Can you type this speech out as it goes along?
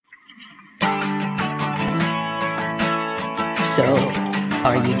So,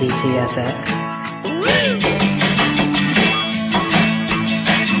 are you DTFF?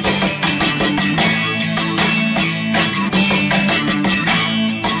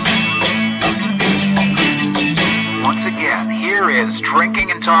 Once again, here is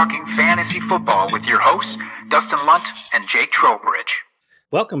Drinking and Talking Fantasy Football with your hosts, Dustin Lunt and Jake Trowbridge.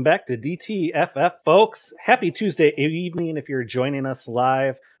 Welcome back to DTFF, folks. Happy Tuesday evening if you're joining us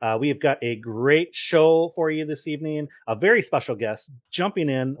live. We have got a great show for you this evening. A very special guest jumping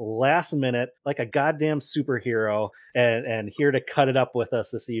in last minute like a goddamn superhero and here to cut it up with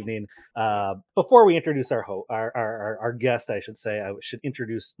us this evening. Before we introduce our guest, I should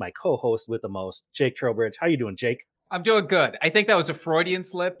introduce my co-host with the most, Jake Trowbridge. How you doing, Jake? I'm doing good. I think that was a Freudian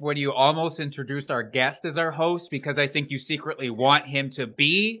slip when you almost introduced our guest as our host, because I think you secretly want him to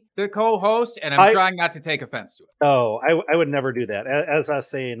be the co-host, and I'm trying not to take offense to it. Oh, I would never do that. As I was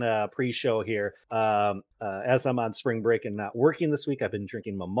saying pre-show here, as I'm on spring break and not working this week, I've been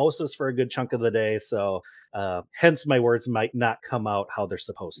drinking mimosas for a good chunk of the day, so hence my words might not come out how they're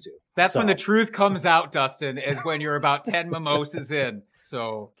supposed to. That's when the truth comes out, Dustin, is when you're about 10 mimosas in.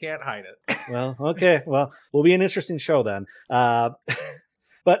 So can't hide it. Well, okay. Well, will be an interesting show then.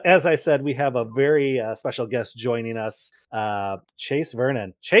 But as I said, we have a very special guest joining us, Chase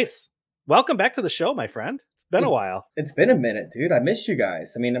Vernon. Chase, welcome back to the show, my friend. It's been a while. It's been a minute, dude. I missed you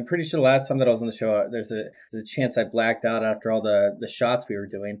guys. I mean, I'm pretty sure the last time that I was on the show, there's a chance I blacked out after all the shots we were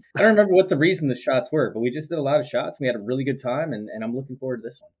doing. I don't remember what the reason the shots were, but we just did a lot of shots. We had a really good time, and I'm looking forward to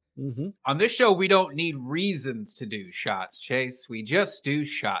this one. Mm-hmm. On this show, we don't need reasons to do shots, Chase. We just do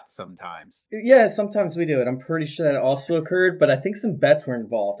shots sometimes. Yeah, sometimes we do it. I'm pretty sure that also occurred, but I think some bets were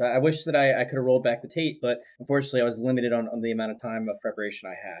involved. I wish that I could have rolled back the tape, but unfortunately I was limited on the amount of time of preparation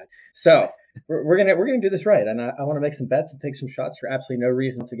I had. So we're gonna do this right, and I want to make some bets and take some shots for absolutely no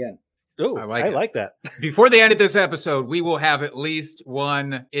reasons again. Oh, I like that. Before the end of this episode, we will have at least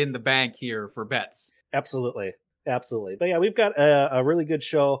one in the bank here for bets. Absolutely. But yeah, we've got a really good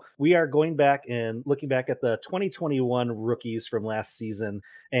show. We are going back and looking back at the 2021 rookies from last season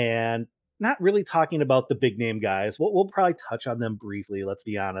and not really talking about the big name guys. We'll probably touch on them briefly, let's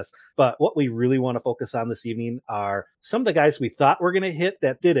be honest. But what we really want to focus on this evening are some of the guys we thought were going to hit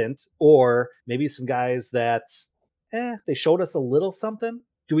that didn't, or maybe some guys that they showed us a little something.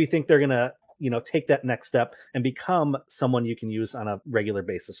 Do we think they're going to take that next step and become someone you can use on a regular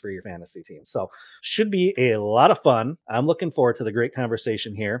basis for your fantasy team? So should be a lot of fun. I'm looking forward to the great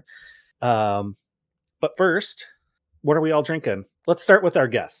conversation here. But first, what are we all drinking? Let's start with our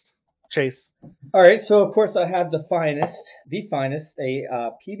guest, Chase. All right. So of course I have the finest,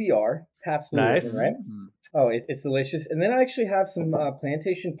 a PBR, Pabst Blue Nice. Ribbon, right? Mm-hmm. Oh, it's delicious. And then I actually have some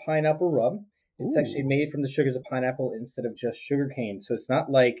plantation pineapple rum. It's actually made from the sugars of pineapple instead of just sugarcane. So it's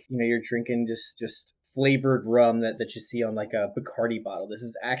not like, you're drinking just flavored rum that you see on like a Bacardi bottle. This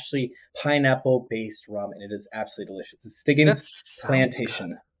is actually pineapple-based rum, and it is absolutely delicious. It's Stiggins Plantation.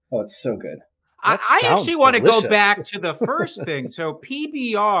 Good. Oh, it's so good. I actually want to go back to the first thing. So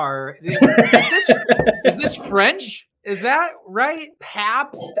PBR, is this French? Is that right?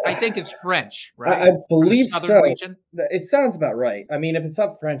 Pabst, I think, is French, right? I believe so. Region? It sounds about right. I mean, if it's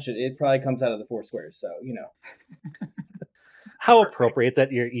not French, it probably comes out of the four squares. So, How appropriate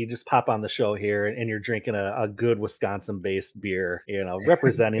that you just pop on the show here and you're drinking a good Wisconsin-based beer,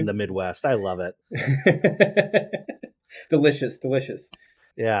 representing the Midwest. I love it. Delicious.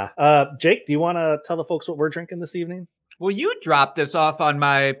 Yeah. Jake, do you want to tell the folks what we're drinking this evening? Well, you dropped this off on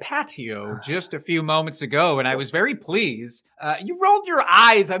my patio just a few moments ago, and I was very pleased. You rolled your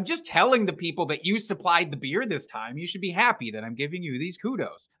eyes. I'm just telling the people that you supplied the beer this time. You should be happy that I'm giving you these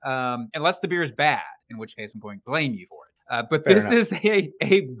kudos. Unless the beer is bad, in which case I'm going to blame you for it. But Fair this enough. is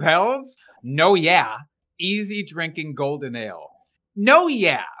a Bell's No Yeah Easy Drinking Golden Ale. No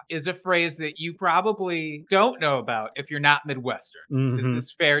yeah is a phrase that you probably don't know about if you're not Midwestern. Mm-hmm. This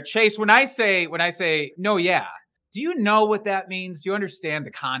is fair. Chase, when I say no yeah, do you know what that means? Do you understand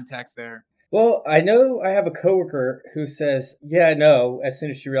the context there? Well, I know I have a coworker who says, yeah, no, as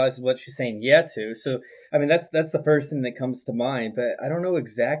soon as she realizes what she's saying yeah to. So, I mean, that's the first thing that comes to mind. But I don't know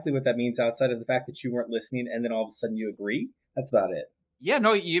exactly what that means outside of the fact that you weren't listening and then all of a sudden you agree. That's about it. Yeah,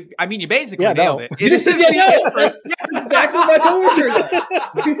 no, you basically nailed it. This is the inverse. That's exactly what my coworker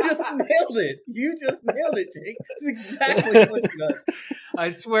does. You just nailed it, Jake. That's exactly what she does. I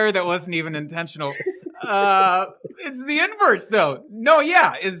swear that wasn't even intentional. It's the inverse, though. No,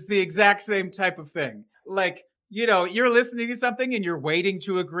 yeah, is the exact same type of thing. Like, you're listening to something and you're waiting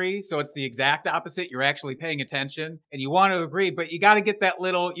to agree. So it's the exact opposite. You're actually paying attention and you want to agree, but you got to get that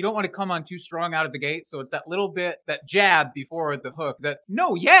little, you don't want to come on too strong out of the gate. So it's that little bit, that jab before the hook, that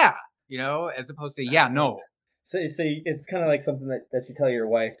no, yeah, as opposed to yeah, no. So it's kind of like something that you tell your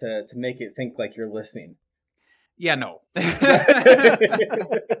wife to make it think like you're listening. Yeah, no.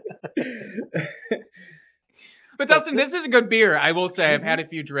 But Dustin, this is a good beer. I will say I've had a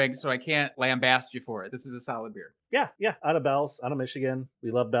few drinks, so I can't lambaste you for it. This is a solid beer. Yeah, out of Bell's, out of Michigan.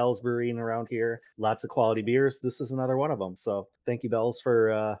 We love Bell's Brewing around here. Lots of quality beers. This is another one of them. So thank you, Bell's,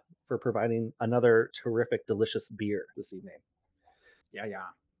 for providing another terrific, delicious beer this evening. Yeah.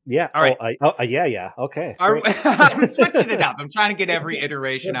 Yeah. All right. Yeah. Okay. I'm switching it up. I'm trying to get every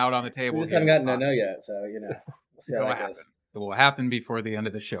iteration out on the table. We just haven't gotten to know yet, so we'll see how that goes. It will happen before the end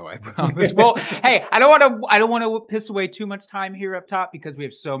of the show, I promise. Well, hey, I don't want to piss away too much time here up top because we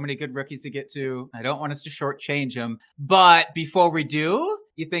have so many good rookies to get to. I don't want us to shortchange them. But before we do,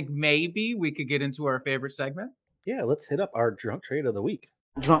 you think maybe we could get into our favorite segment? Yeah, let's hit up our drunk trade of the week.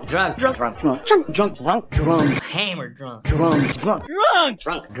 Drunk, hammer, drunk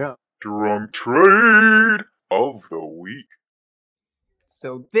trade of the week.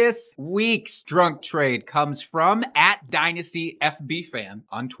 So this week's drunk trade comes from @DynastyFBFan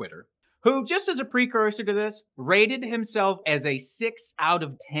on Twitter, who, just as a precursor to this, rated himself as a 6 out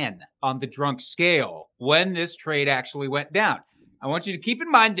of 10 on the drunk scale when this trade actually went down. I want you to keep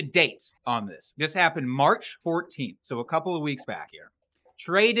in mind the date on this. This happened March 14th, so a couple of weeks back here.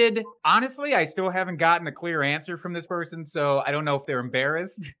 Traded, honestly, I still haven't gotten a clear answer from this person, so I don't know if they're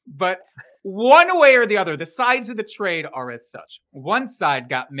embarrassed. But one way or the other, the sides of the trade are as such. One side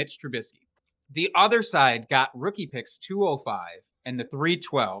got Mitch Trubisky. The other side got rookie picks 205 and the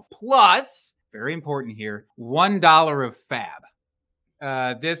 312, plus, very important here, $1 of fab.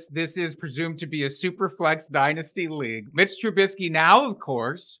 This is presumed to be a Superflex Dynasty League. Mitch Trubisky now, of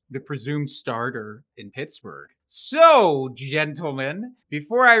course, the presumed starter in Pittsburgh. So, gentlemen,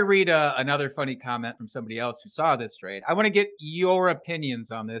 before I read another funny comment from somebody else who saw this trade, I want to get your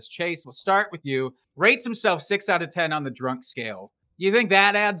opinions on this. Chase, we'll start with you. Rates himself 6 out of 10 on the drunk scale. You think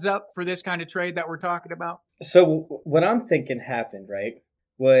that adds up for this kind of trade that we're talking about? So what I'm thinking happened, right,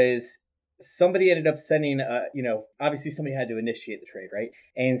 was somebody ended up sending, obviously somebody had to initiate the trade, right?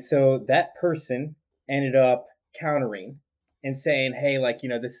 And so that person ended up countering and saying, hey,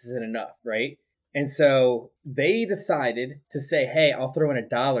 this isn't enough, right? And so they decided to say, hey, I'll throw in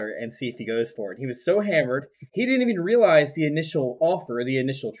 $1 and see if he goes for it. He was so hammered, he didn't even realize the initial offer, the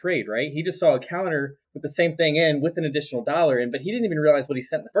initial trade, right? He just saw a counter with the same thing in with an additional $1 in, but he didn't even realize what he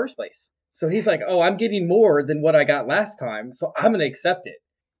sent in the first place. So he's like, oh, I'm getting more than what I got last time, so I'm going to accept it,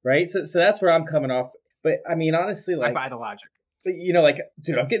 right? So that's where I'm coming off. But, I mean, honestly, I buy the logic. But,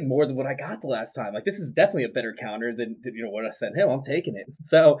 dude, I'm getting more than what I got the last time. This is definitely a better counter than what I sent him. I'm taking it.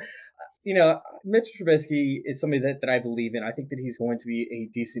 So, Mitch Trubisky is somebody that I believe in. I think that he's going to be a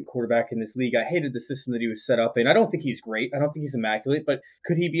decent quarterback in this league. I hated the system that he was set up in. I don't think he's great. I don't think he's immaculate. But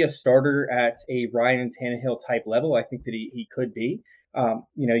could he be a starter at a Ryan Tannehill type level? I think that he could be.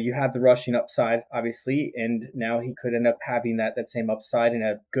 You have the rushing upside, obviously, and now he could end up having that same upside in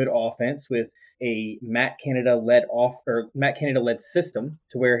a good offense with a Matt Canada led system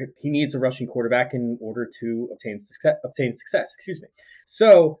to where he needs a rushing quarterback in order to obtain success.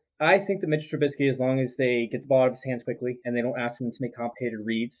 So I think that Mitch Trubisky, as long as they get the ball out of his hands quickly and they don't ask him to make complicated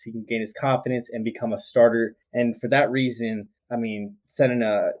reads, he can gain his confidence and become a starter. And for that reason, I mean, sending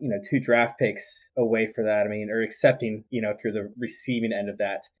 2 draft picks away for that, or accepting, if you're the receiving end of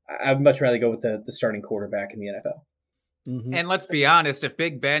that, I'd much rather go with the starting quarterback in the NFL. Mm-hmm. And let's be honest, if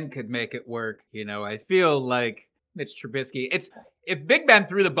Big Ben could make it work, I feel like Mitch Trubisky, if Big Ben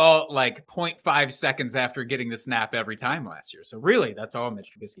threw the ball 0.5 seconds after getting the snap every time last year. So really, that's all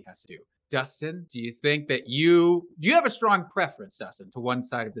Mitch Trubisky has to do. Dustin, do you think that do you have a strong preference, Dustin, to one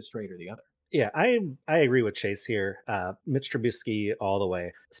side of this trade or the other? Yeah, I agree with Chase here. Mitch Trubisky all the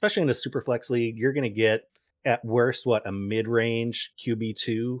way, especially in a Superflex league. You're going to get at worst, a mid-range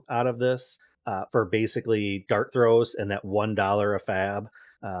QB2 out of this for basically dart throws and that $1 a fab.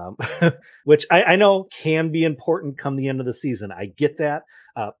 Which I know can be important come the end of the season. I get that.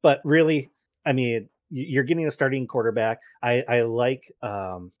 But really, I mean, you're getting a starting quarterback. I like,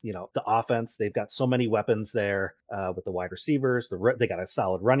 the offense. They've got so many weapons there with the wide receivers. They got a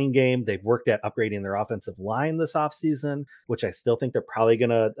solid running game. They've worked at upgrading their offensive line this offseason, which I still think they're probably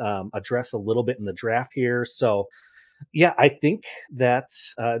going to address a little bit in the draft here. So, yeah, I think that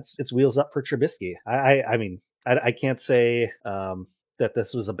it's wheels up for Trubisky. I can't say that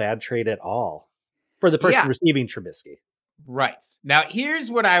this was a bad trade at all for the person receiving Trubisky. Right. Now, here's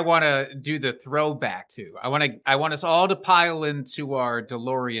what I want to do the throwback to. I want us all to pile into our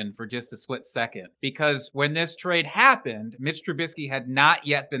DeLorean for just a split second, because when this trade happened, Mitch Trubisky had not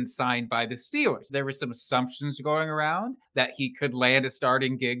yet been signed by the Steelers. There were some assumptions going around that he could land a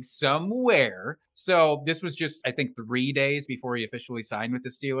starting gig somewhere. So this was just, I think, 3 days before he officially signed with the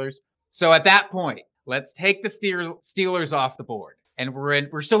Steelers. So at that point, let's take the Steelers off the board, and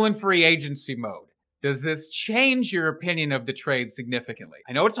we're still in free agency mode. Does this change your opinion of the trade significantly?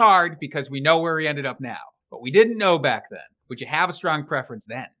 I know it's hard because we know where he ended up now, but we didn't know back then. Would you have a strong preference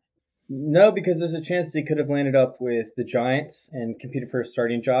then? No, because there's a chance he could have landed up with the Giants and competed for a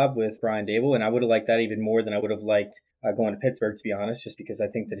starting job with Brian Dable, and I would have liked that even more than I would have liked going to Pittsburgh, to be honest, just because I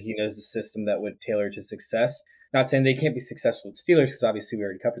think that he knows the system that would tailor to success. Not saying they can't be successful with Steelers, because obviously we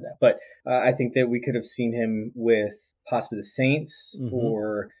already covered that, but I think that we could have seen him with possibly the Saints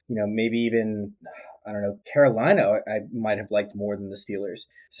or, maybe even, I don't know, Carolina. I might have liked more than the Steelers.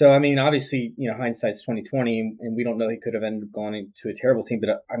 So, I mean, obviously, hindsight's 2020, and we don't know, he could have ended up going into a terrible team.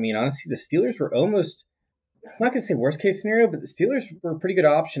 But I mean, honestly, the Steelers were almost, I'm not going to say worst case scenario, but the Steelers were a pretty good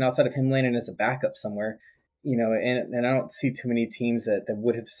option outside of him landing as a backup somewhere. And I don't see too many teams that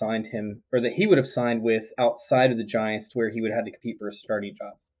would have signed him, or that he would have signed with outside of the Giants, to where he would have had to compete for a starting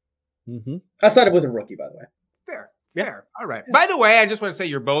job. Outside of with a rookie, by the way. Fair. All right. By the way, I just want to say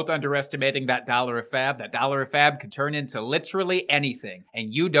you're both underestimating that dollar a fab. That dollar a fab could turn into literally anything,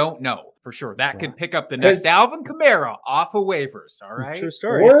 and you don't know for sure. That could pick up the next Alvin Kamara off of waivers. All right. True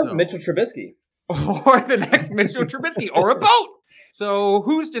story. Or Mitchell Trubisky. Or the next Mitchell Trubisky, or a boat. So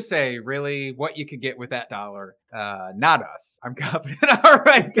who's to say, really, what you could get with that dollar? Not us. I'm confident. All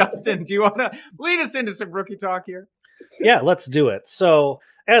right, Dustin, do you want to lead us into some rookie talk here? Yeah, let's do it. So,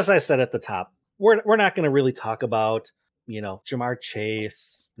 as I said at the top, we're not going to really talk about, Jamar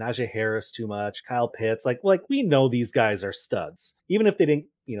Chase, Najee Harris too much, Kyle Pitts. Like we know these guys are studs. Even if they didn't,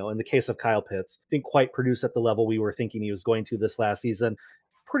 in the case of Kyle Pitts, didn't quite produce at the level we were thinking he was going to this last season.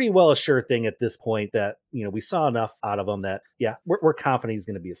 Pretty well a sure thing at this point that, we saw enough out of him that, we're confident he's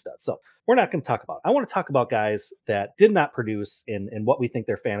going to be a stud. So we're not going to talk about it. I want to talk about guys that did not produce and what we think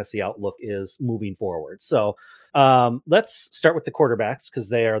their fantasy outlook is moving forward. So let's start with the quarterbacks, because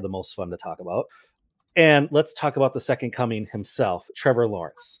they are the most fun to talk about. And let's talk about the second coming himself, Trevor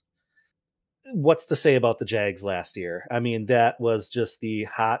Lawrence. What's to say about the Jags last year? I mean, that was just the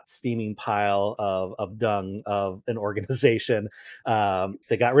hot, steaming pile of dung of an organization.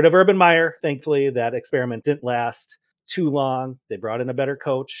 They got rid of Urban Meyer. Thankfully, that experiment didn't last too long. They brought in a better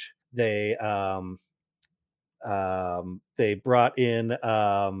coach. They brought in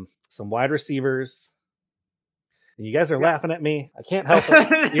some wide receivers. And you guys are laughing at me. I can't help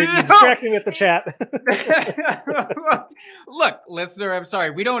it. You're distracting me with the chat. Look, listener, I'm sorry.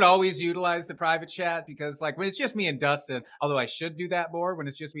 We don't always utilize the private chat because, when it's just me and Dustin, although I should do that more when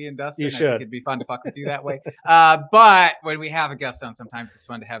it's just me and Dustin, you should. I think it'd be fun to fuck with you that way. But when we have a guest on, sometimes it's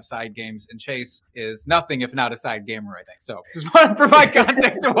fun to have side games, and Chase is nothing if not a side gamer, I think. So just want to provide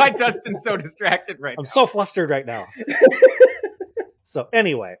context to why Dustin's so distracted right now. I'm so flustered right now. So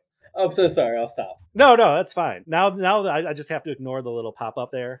anyway. I'm so sorry. I'll stop. No, that's fine. Now I just have to ignore the little pop up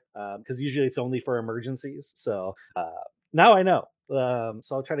there because usually it's only for emergencies. So now I know. So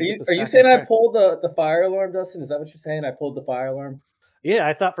I'll try to get this. Are you saying I pulled the fire alarm, Dustin? Is that what you're saying? I pulled the fire alarm? Yeah,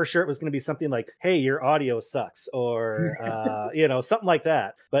 I thought for sure it was going to be something like, "Hey, your audio sucks," or something like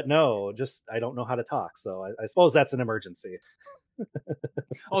that. But no, just I don't know how to talk. So I suppose that's an emergency.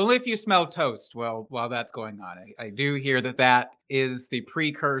 Only if you smell toast while that's going on. I do hear that is the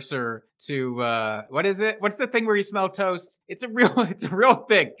precursor to what is it? What's the thing where you smell toast? It's a real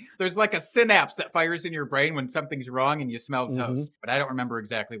thing. There's like a synapse that fires in your brain when something's wrong and you smell toast. But I don't remember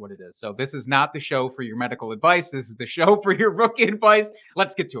exactly what it is. So this is not the show for your medical advice. This is the show for your rookie advice.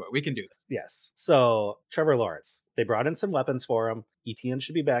 Let's get to it. We can do this. Yes. So Trevor Lawrence, they brought in some weapons for him. Etienne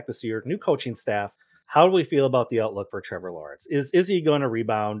should be back this year. New coaching staff. How do we feel about the outlook for Trevor Lawrence? Is he going to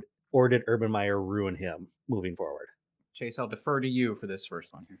rebound, or did Urban Meyer ruin him moving forward? Chase, I'll defer to you for this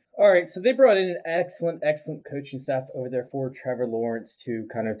first one here. All right, so they brought in an excellent coaching staff over there for Trevor Lawrence to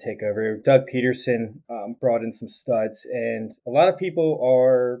kind of take over. Doug Peterson brought in some studs, and a lot of people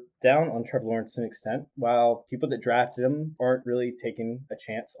are down on Trevor Lawrence to an extent, while people that drafted him aren't really taking a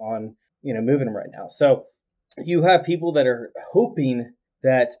chance on moving him right now. So you have people that are hoping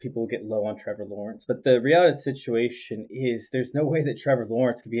that people get low on Trevor Lawrence. But the reality of the situation is there's no way that Trevor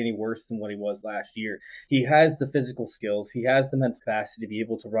Lawrence could be any worse than what he was last year. He has the physical skills. He has the mental capacity to be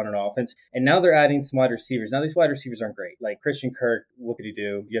able to run an offense. And now they're adding some wide receivers. Now these wide receivers aren't great. Like Christian Kirk, what could he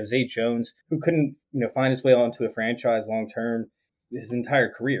do? You have Zay Jones, who couldn't find his way onto a franchise long term. his entire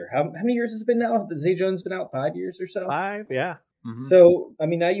career. How many years has it been now? Has Zay Jones been out 5 years or so? 5, yeah. Mhm. So, I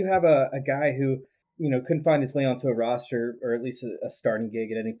mean, now you have a guy who, couldn't find his way onto a roster or at least a starting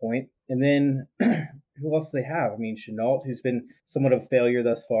gig at any point. And then who else do they have? I mean, Chenault, who's been somewhat of a failure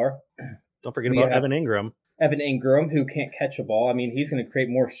thus far. Don't forget We about have- Evan Ingram. Evan Ingram, who can't catch a ball. I mean, he's going to create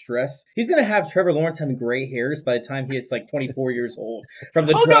more stress. He's going to have Trevor Lawrence having gray hairs by the time he hits like 24 years old from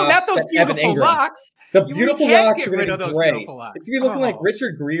the Oh no, not drops those that Evan beautiful Ingram. locks. The You beautiful can't locks get are going rid to of be those gray. beautiful locks. It's going to be looking like Oh.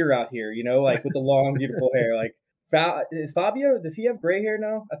 Richard Greer out here, like with the long, beautiful hair. Like, is Fabio? Does he have gray hair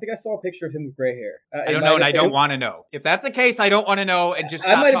now? I think I saw a picture of him with gray hair. I don't know, and I don't want to know. If that's the case, I don't want to know, and just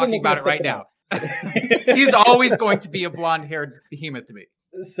I stop might have been talking looking about at it right something now. else. He's always going to be a blonde-haired behemoth to me.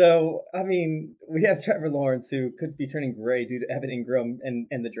 So, I mean, we have Trevor Lawrence who could be turning gray due to Evan Ingram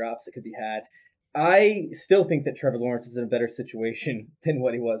and the drops that could be had. I still think that Trevor Lawrence is in a better situation than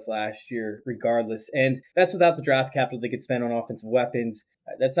what he was last year, regardless. And that's without the draft capital they could spend on offensive weapons.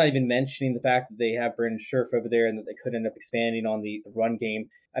 That's not even mentioning the fact that they have Brandon Scherf over there and that they could end up expanding on the run game.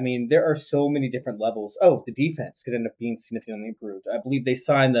 I mean, there are so many different levels. Oh, the defense could end up being significantly improved. I believe they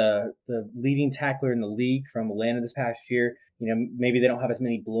signed the leading tackler in the league from Atlanta this past year. Maybe they don't have as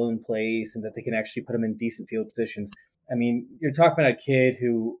many blown plays and that they can actually put them in decent field positions. I mean, you're talking about a kid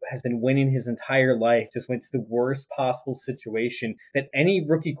who has been winning his entire life, just went to the worst possible situation that any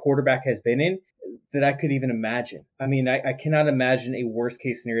rookie quarterback has been in that I could even imagine. I mean, I cannot imagine a worst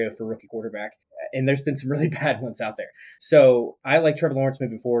case scenario for a rookie quarterback. And there's been some really bad ones out there. So I like Trevor Lawrence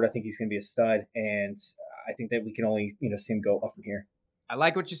moving forward. I think he's going to be a stud. And I think that we can only, see him go up from here. I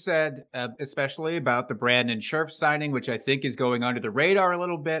like what you said, especially about the Brandon Scherf signing, which I think is going under the radar a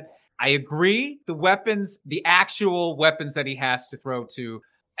little bit. I agree. The weapons, the actual weapons that he has to throw to,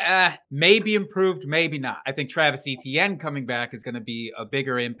 may be improved, maybe not. I think Travis Etienne coming back is going to be a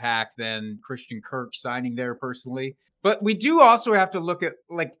bigger impact than Christian Kirk signing there personally. But we do also have to look at,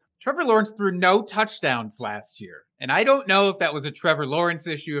 Trevor Lawrence threw no touchdowns last year. And I don't know if that was a Trevor Lawrence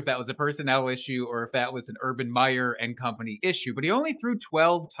issue, if that was a personnel issue, or if that was an Urban Meyer and company issue. But he only threw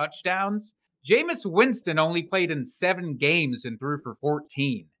 12 touchdowns. Jameis Winston only played in 7 games and threw for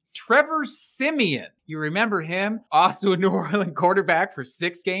 14. Trevor Siemian, you remember him? Also a New Orleans quarterback for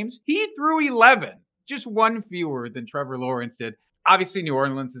 6 games. He threw 11, just 1 fewer than Trevor Lawrence did. Obviously, New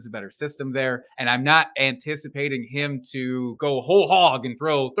Orleans is a better system there, and I'm not anticipating him to go whole hog and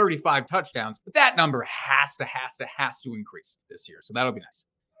throw 35 touchdowns, but that number has to increase this year, so that'll be nice.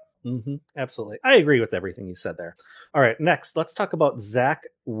 Mm-hmm. Absolutely. I agree with everything you said there. All right, next, let's talk about Zach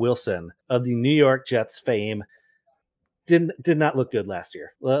Wilson of the New York Jets fame. Did not look good last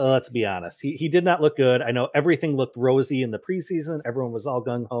year. Let's be honest. He did not look good. I know everything looked rosy in the preseason. Everyone was all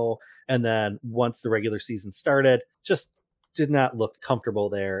gung-ho. And then once the regular season started, just did not look comfortable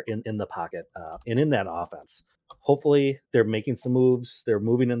there in the pocket and in that offense. Hopefully they're making some moves. They're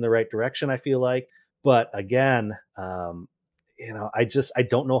moving in the right direction, I feel like. But again, I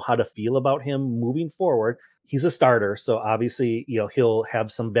don't know how to feel about him moving forward. He's a starter, so obviously, he'll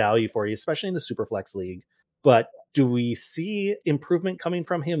have some value for you, especially in the Superflex League. But do we see improvement coming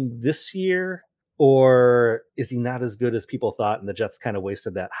from him this year, or is he not as good as people thought and the Jets kind of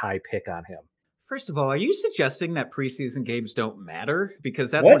wasted that high pick on him? First of all, are you suggesting that preseason games don't matter? Because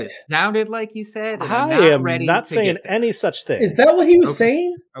that's what it sounded like you said. And I am not saying any such thing. Is that what he was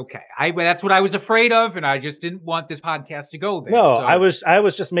saying? Okay, that's what I was afraid of, and I just didn't want this podcast to go there. No, so. I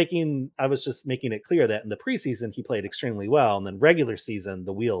was just making it clear that in the preseason he played extremely well, and then regular season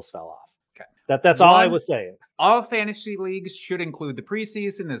the wheels fell off. Okay. That's all I was saying. All fantasy leagues should include the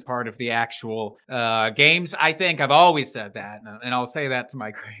preseason as part of the actual games. I think I've always said that, and I'll say that to my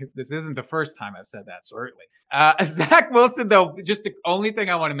grave. This isn't the first time I've said that, certainly. Zach Wilson, though, just the only thing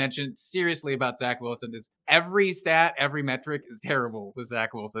I want to mention seriously about Zach Wilson is every stat, every metric is terrible with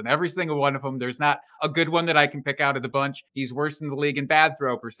Zach Wilson. Every single one of them. There's not a good one that I can pick out of the bunch. He's worse in the league in bad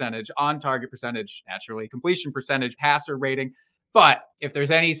throw percentage, on target percentage, naturally, completion percentage, passer rating. But if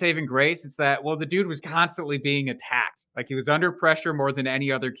there's any saving grace, it's that, the dude was constantly being attacked. Like, he was under pressure more than any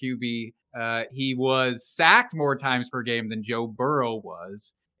other QB. He was sacked more times per game than Joe Burrow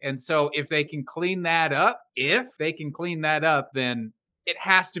was. And so if they can clean that up, then it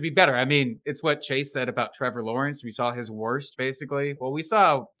has to be better. I mean, it's what Chase said about Trevor Lawrence. We saw his worst, basically. Well, we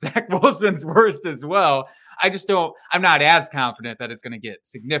saw Zach Wilson's worst as well. I'm not as confident that it's going to get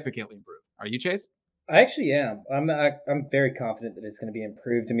significantly improved. Are you, Chase? I actually am. I'm very confident that it's going to be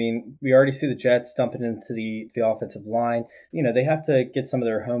improved. I mean, we already see the Jets dumping into the offensive line. They have to get some of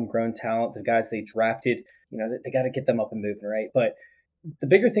their homegrown talent, the guys they drafted. They got to get them up and moving, right? But the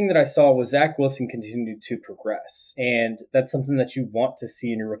bigger thing that I saw was Zach Wilson continued to progress. And that's something that you want to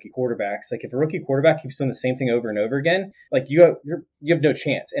see in your rookie quarterbacks. Like if a rookie quarterback keeps doing the same thing over and over again, like you have no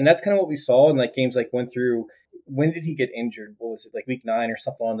chance. And that's kind of what we saw in like games like went through. When did he get injured? What was it, like week 9 or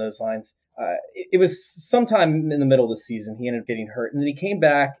something along those lines? It was sometime in the middle of the season. He ended up getting hurt. And then he came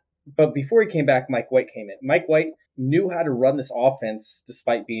back. But before he came back, Mike White came in. Mike White knew how to run this offense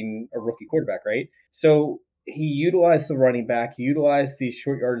despite being a rookie quarterback, right? So he utilized the running back, he utilized these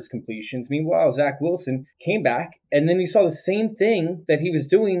short yardage completions. Meanwhile, Zach Wilson came back, and then you saw the same thing that he was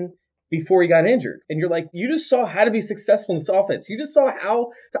doing before he got injured. And you're like, you just saw how to be successful in this offense. You just saw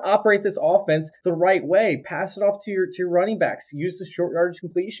how to operate this offense the right way. Pass it off to your running backs. Use the short yardage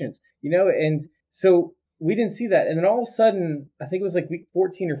completions, and so we didn't see that. And then all of a sudden, I think it was like week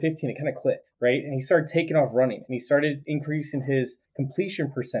 14 or 15, it kind of clicked, right? And he started taking off running, and he started increasing his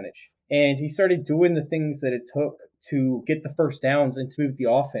completion percentage. And he started doing the things that it took to get the first downs and to move the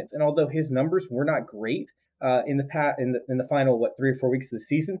offense. And although his numbers were not great in the final 3 or 4 weeks of the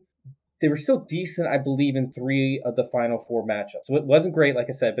season, they were still decent, I believe, in 3 of the final 4 matchups. So it wasn't great, like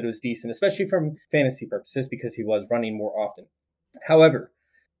I said, but it was decent, especially from fantasy purposes because he was running more often. However,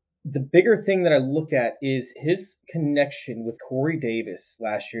 the bigger thing that I look at is his connection with Corey Davis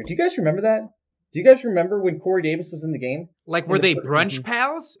last year. Do you guys remember that? Do you guys remember when Corey Davis was in the game? Like, were they brunch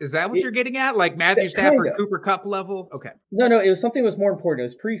pals? Is that what you're getting at? Like Matthew Stafford, Cooper Kupp level? Okay. No, it was something that was more important.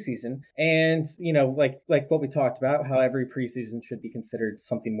 It was preseason. And, like what we talked about, how every preseason should be considered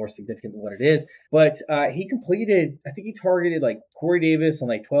something more significant than what it is. But he completed, I think he targeted like Corey Davis on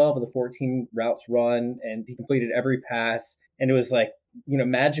like 12 of the 14 routes run, and he completed every pass. And it was like,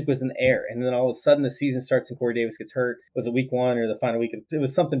 magic was in the air. And then all of a sudden the season starts and Corey Davis gets hurt. Was it week 1 or the final week? It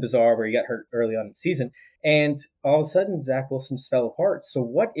was something bizarre where he got hurt early on in the season. And all of a sudden Zach Wilson just fell apart. So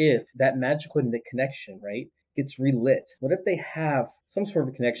what if that magical connection, right, gets relit? What if they have some sort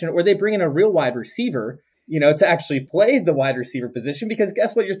of a connection, or they bring in a real wide receiver, to actually play the wide receiver position? Because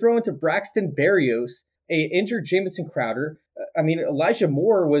guess what? You're throwing to Braxton Berrios, a injured Jamison Crowder. Elijah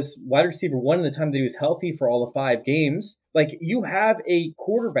Moore was wide receiver 1 in the time that he was healthy for all of 5 games. Like, you have a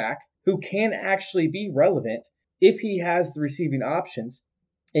quarterback who can actually be relevant if he has the receiving options.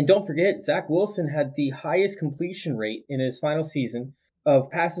 And don't forget, Zach Wilson had the highest completion rate in his final season of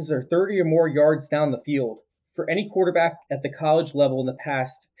passes that are 30 or more yards down the field for any quarterback at the college level in the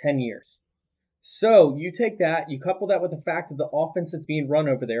past 10 years. So you take that, you couple that with the fact that the offense that's being run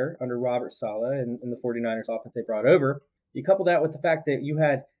over there under Robert Saleh and the 49ers offense they brought over, you couple that with the fact that you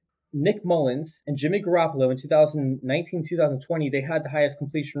had Nick Mullins and Jimmy Garoppolo in 2019-2020, they had the highest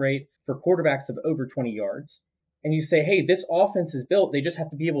completion rate for quarterbacks of over 20 yards. And you say, hey, this offense is built. They just have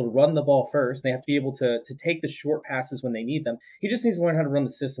to be able to run the ball first. They have to be able to take the short passes when they need them. He just needs to learn how to run the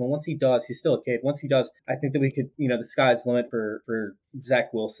system. And once he does, he's still a kid. Once he does, I think that we could, the sky's the limit for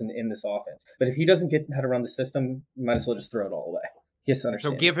Zach Wilson in this offense. But if he doesn't get how to run the system, you might as well just throw it all away. Yes,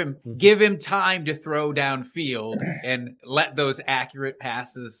 understand. So give him time to throw downfield and let those accurate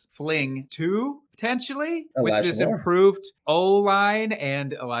passes fling to potentially with this improved O-line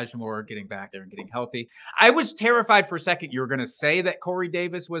and Elijah Moore getting back there and getting healthy. I was terrified for a second you were going to say that Corey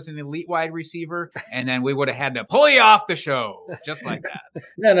Davis was an elite wide receiver, and then we would have had to pull you off the show just like that.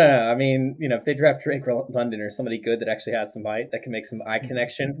 No. If they draft Drake London or somebody good that actually has some height that can make some eye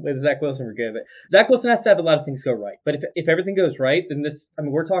connection with Zach Wilson, we're good. But Zach Wilson has to have a lot of things go right. But if everything goes right, then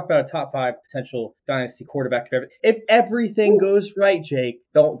we're talking about a top 5 potential dynasty quarterback. If everything goes right, Jake,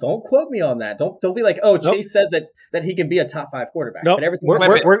 don't quote me on that. Don't be like, oh, Chase said that he can be a top 5 quarterback. Nope. But everything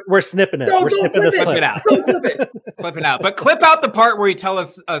we're snipping it. No, we're snipping this clip it out. Don't clip it. Clip it out. But clip out the part where you tell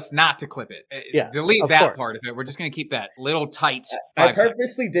us not to clip it. Yeah, delete that part of it. We're just going to keep that little tight 5 I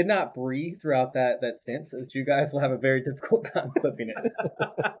purposely did not breathe throughout that stint, so that you guys will have a very difficult time clipping it.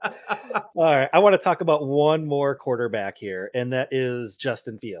 All right. I want to talk about one more quarterback here, and that is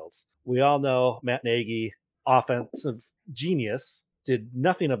Justin Fields. We all know Matt Nagy, offensive genius, did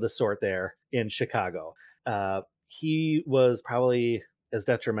nothing of the sort there in Chicago. He was probably as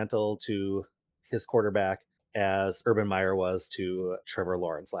detrimental to his quarterback as Urban Meyer was to Trevor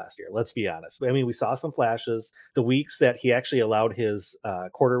Lawrence last year. Let's be honest. We saw some flashes. The weeks that he actually allowed his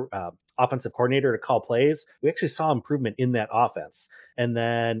offensive coordinator to call plays, we actually saw improvement in that offense. And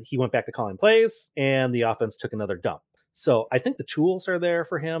then he went back to calling plays, and the offense took another dump. So I think the tools are there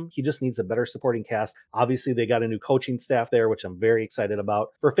for him. He just needs a better supporting cast. Obviously, they got a new coaching staff there, which I'm very excited about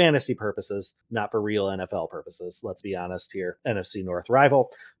for fantasy purposes, not for real NFL purposes. Let's be honest here, NFC North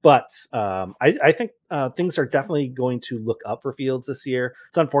rival. But I think things are definitely going to look up for Fields this year.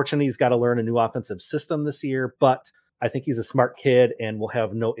 It's unfortunate he's got to learn a new offensive system this year, but I think he's a smart kid and will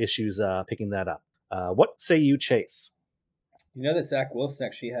have no issues picking that up. What say you, Chase? You know that Zach Wilson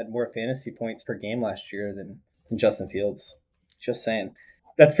actually had more fantasy points per game last year than Justin Fields. Just saying.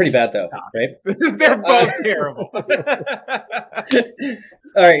 That's pretty bad, though, right? They're both terrible.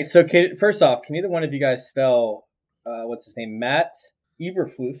 All right, so first off, can either one of you guys spell, what's his name, Matt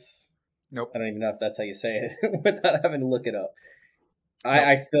Eberflus? Nope. I don't even know if that's how you say it without having to look it up.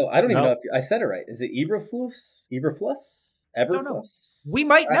 I don't even know if I said it right. Is it Eberflus? Eberflus? We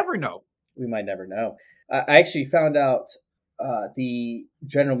might never know. We might never know. I actually found out the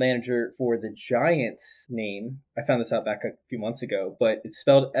general manager for the Giants name. I found this out back a few months ago, but it's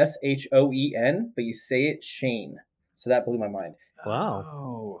spelled Shoen, but you say it Shane. So that blew my mind. Wow.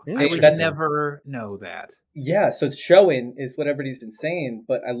 Oh, Yeah, I would that's- never know that. Yeah, so it's Shoen is what everybody's been saying,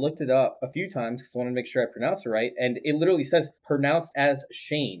 but I looked it up a few times because I wanted to make sure I pronounce it right, and it literally says pronounced as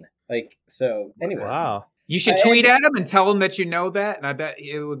Shane. Like, so anyways. Wow. You should tweet at him and tell him that you know that, and I bet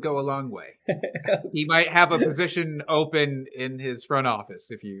it would go a long way. He might have a position open in his front office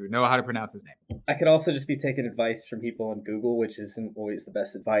if you know how to pronounce his name. I could also just be taking advice from people on Google, which isn't always the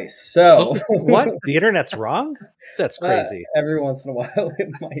best advice. So What? The internet's wrong? That's crazy. Every once in a while it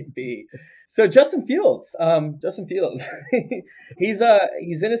might be. So Justin Fields, he's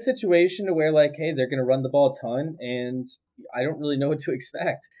in a situation where like, hey, they're gonna run the ball a ton, and I don't really know what to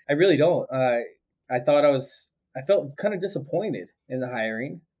expect. I really don't. I felt kind of disappointed in the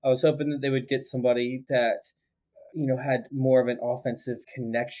hiring. I was hoping that they would get somebody that, had more of an offensive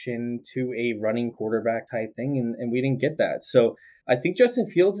connection to a running quarterback type thing, and we didn't get that. So I think Justin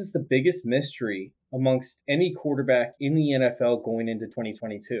Fields is the biggest mystery amongst any quarterback in the NFL going into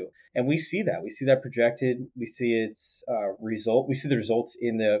 2022. And we see that. We see that projected. We see its result. We see the results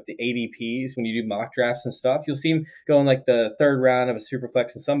in the ADPs when you do mock drafts and stuff. You'll see him go in like the third round of a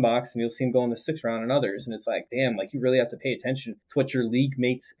Superflex in some mocks, and you'll see him go in the sixth round in others. And it's like, damn, like you really have to pay attention to what your league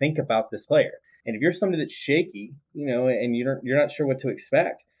mates think about this player. And if you're somebody that's shaky, and you're not sure what to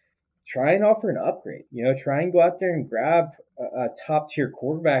expect, try and offer an upgrade. Try and go out there and grab a top tier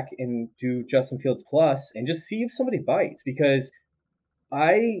quarterback and do Justin Fields plus and just see if somebody bites, because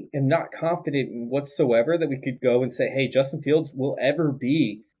I am not confident whatsoever that we could go and say, hey, Justin Fields will ever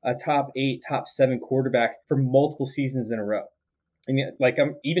be a top 8, top 7 quarterback for multiple seasons in a row. And yet, like,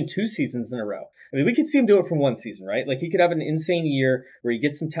 even 2 seasons in a row. I mean, we could see him do it from one season, right? Like, he could have an insane year where he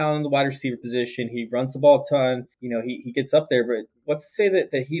gets some talent in the wide receiver position. He runs the ball a ton. He gets up there. But what's to say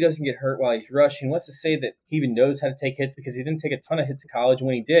that he doesn't get hurt while he's rushing? What's to say that he even knows how to take hits, because he didn't take a ton of hits in college. And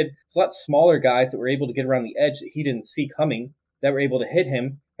when he did, there's a lot smaller guys that were able to get around the edge that he didn't see coming that were able to hit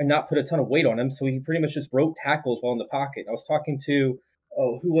him and not put a ton of weight on him. So he pretty much just broke tackles while in the pocket. I was talking to,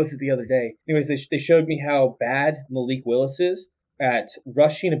 who was it the other day? Anyways, they showed me how bad Malik Willis is at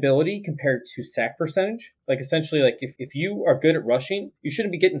rushing ability compared to sack percentage. Like, essentially, like if you are good at rushing, you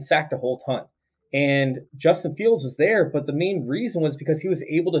shouldn't be getting sacked a whole ton. And Justin Fields was there, but the main reason was because he was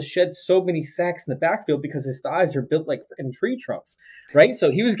able to shed so many sacks in the backfield because his thighs are built like freaking tree trunks, right?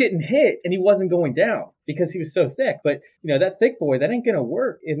 So he was getting hit and he wasn't going down because he was so thick. But, that thick boy, that ain't going to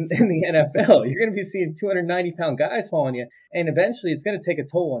work in the NFL. You're going to be seeing 290-pound guys following you, and eventually it's going to take a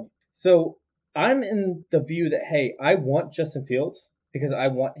toll on you. So I'm in the view that, hey, I want Justin Fields because I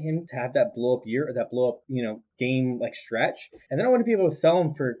want him to have that blow up year or that blow up, game like stretch. And then I want to be able to sell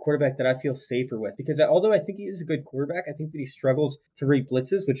him for a quarterback that I feel safer with, because although I think he is a good quarterback, I think that he struggles to read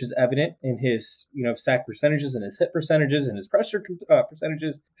blitzes, which is evident in his, sack percentages and his hit percentages and his pressure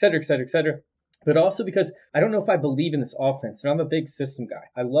percentages, et cetera, et cetera, et cetera. But also because I don't know if I believe in this offense. And I'm a big system guy.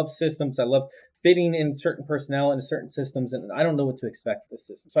 I love systems. I love fitting in certain personnel into certain systems, and I don't know what to expect with this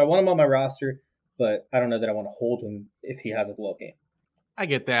system. So I want him on my roster, but I don't know that I want to hold him if he has a blow-up game. I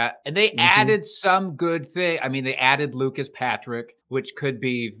get that. And they added some good thing. I mean, they added Lucas Patrick, which could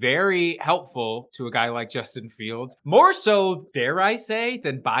be very helpful to a guy like Justin Fields. More so, dare I say,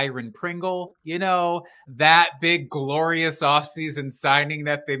 than Byron Pringle. That big, glorious offseason signing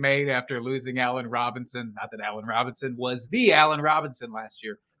that they made after losing Allen Robinson. Not that Allen Robinson was the Allen Robinson last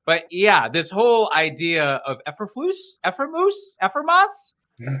year. But yeah, this whole idea of Effermoos,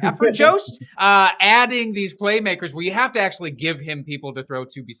 Jost, adding these playmakers, we have to actually give him people to throw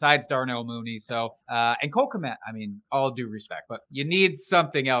to besides Darnell Mooney. So, and Cole Kmet, I mean, all due respect, but you need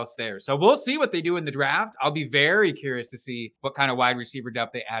something else there. So we'll see what they do in the draft. I'll be very curious to see what kind of wide receiver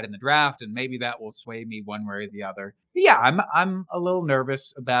depth they add in the draft, and maybe that will sway me one way or the other. But yeah, I'm a little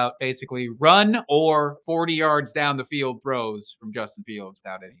nervous about basically run or 40 yards down the field throws from Justin Fields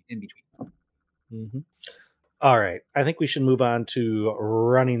without any in between. Mm-hmm. All right. I think we should move on to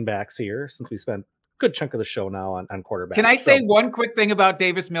running backs here, since we spent good chunk of the show now on quarterback. Can I say one quick thing about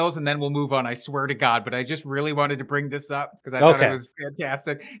Davis Mills and then we'll move on? I swear to God, but I just really wanted to bring this up because I thought it was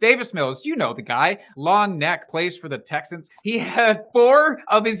fantastic. Davis Mills, you know the guy, long neck, plays for the Texans. He had 4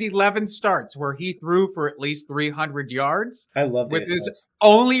 of his 11 starts where he threw for at least 300 yards. I love with Davis his Mills.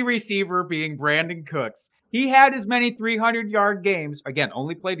 only receiver being Brandon Cooks. He had as many 300-yard games, again,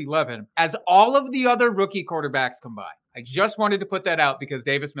 only played 11, as all of the other rookie quarterbacks combined. I just wanted to put that out because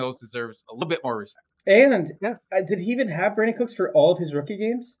Davis Mills deserves a little bit more respect. And did he even have Brandon Cooks for all of his rookie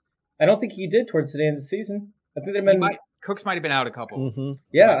games? I don't think he did towards the end of the season. I think Cooks might have been out a couple. Mm-hmm.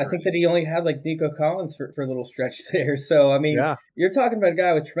 Yeah, I think that he only had like Nico Collins for a little stretch there. So, I mean, you're talking about a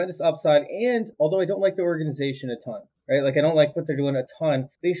guy with tremendous upside. And although I don't like the organization a ton, right? Like, I don't like what they're doing a ton.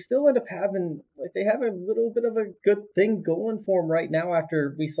 They still end up having, like, they have a little bit of a good thing going for them right now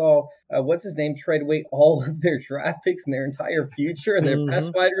after we saw, what's his name, trade away all of their draft picks and their entire future and their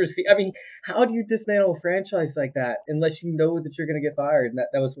best wide receiver. I mean, how do you dismantle a franchise like that unless you know that you're going to get fired? And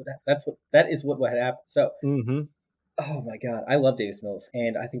that is what had happened. So, oh my God, I love Davis Mills,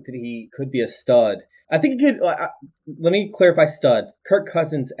 and I think that he could be a stud. I think he could. Let me clarify, stud. Kirk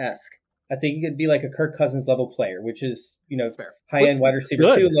Cousins-esque. I think he could be like a Kirk Cousins level player, which is, high end wide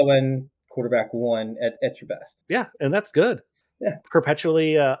receiver 2, low end quarterback 1 at your best. Yeah, and that's good. Yeah,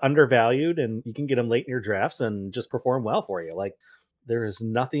 perpetually undervalued, and you can get him late in your drafts and just perform well for you. Like, there is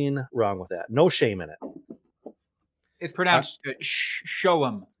nothing wrong with that. No shame in it. It's pronounced show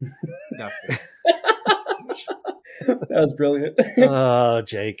 'em. That was brilliant. Oh,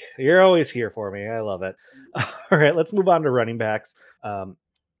 Jake, you're always here for me. I love it. All right, let's move on to running backs.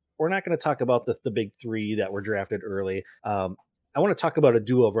 We're not going to talk about the big 3 that were drafted early. I want to talk about a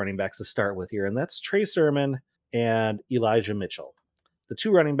duo of running backs to start with here, and that's Trey Sermon and Elijah Mitchell. The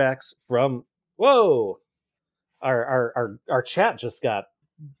 2 running backs from our chat just got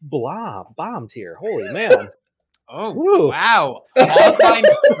bombed here. Holy man. Oh, woo. Wow. Online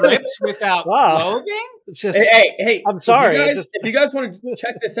scripts without clothing? Just, hey, I'm sorry. If you guys want to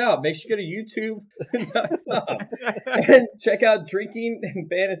check this out, make sure you go to YouTube.com and check out Drinking and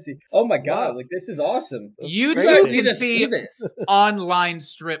Fantasy. Oh my God, like, this is awesome. YouTube can see online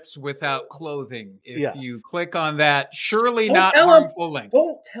strips without clothing. If you click on that, surely not harmful link.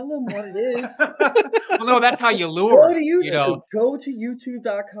 Don't tell them what it is. Well, no, that's how you lure. Go to YouTube. Go to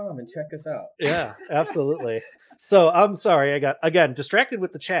YouTube.com and check us out. Yeah, absolutely. So I'm sorry, I got, again, distracted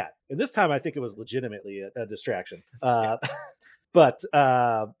with the chat. And this time I think it was legitimately a distraction. But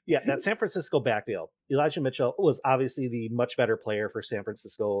that San Francisco backfield. Elijah Mitchell was obviously the much better player for San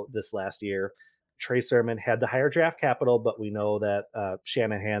Francisco this last year. Trey Sermon had the higher draft capital, but we know that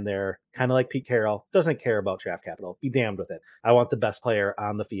Shanahan there, kind of like Pete Carroll, doesn't care about draft capital. Be damned with it. I want the best player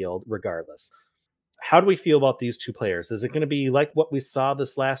on the field regardless. How do we feel about these 2 players? Is it going to be like what we saw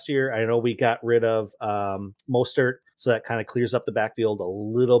this last year? I know we got rid of Mostert, so that kind of clears up the backfield a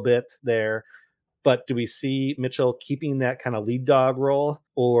little bit there. But do we see Mitchell keeping that kind of lead dog role,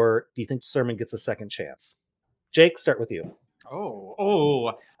 or do you think Sermon gets a second chance? Jake, start with you.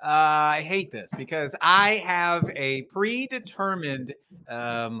 I hate this because I have a predetermined,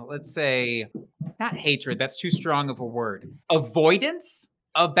 let's say, not hatred, that's too strong of a word, avoidance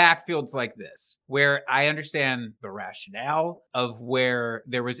of backfields like this, where I understand the rationale of where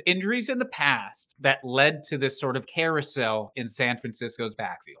there was injuries in the past that led to this sort of carousel in San Francisco's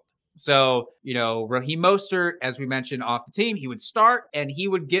backfield. So, Raheem Mostert, as we mentioned, off the team, he would start and he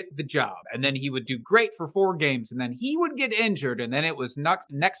would get the job, and then he would do great for 4 games, and then he would get injured, and then it was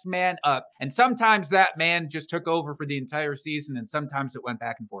next man up. And sometimes that man just took over for the entire season, and sometimes it went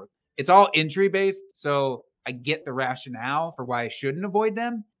back and forth. It's all injury based. So I get the rationale for why I shouldn't avoid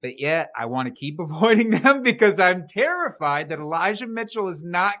them, but yet I want to keep avoiding them because I'm terrified that Elijah Mitchell is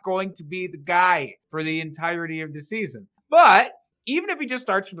not going to be the guy for the entirety of the season. But even if he just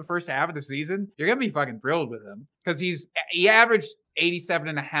starts for the first half of the season, you're going to be fucking thrilled with him because he averaged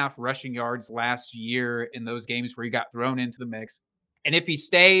 87.5 rushing yards last year in those games where he got thrown into the mix. And if he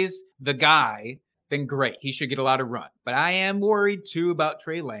stays the guy, then great. He should get a lot of run. But I am worried too about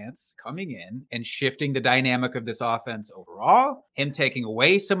Trey Lance coming in and shifting the dynamic of this offense overall, him taking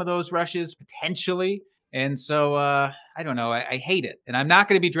away some of those rushes potentially. And so I don't know. I hate it. And I'm not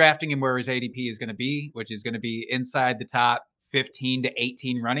going to be drafting him where his ADP is going to be, which is going to be inside the top 15 to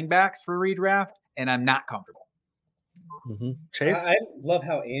 18 running backs for redraft. And I'm not comfortable. Chase? I love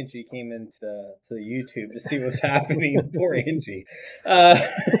how Angie came into the YouTube to see what's happening. Poor Angie.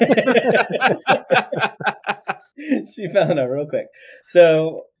 She found out real quick.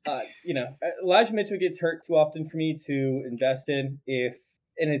 So, Elijah Mitchell gets hurt too often for me to invest in.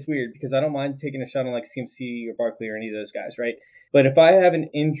 And it's weird because I don't mind taking a shot on like CMC or Barkley or any of those guys, right? But if I have an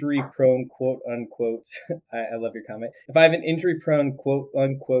injury prone, quote unquote, I love your comment. If I have an injury prone, quote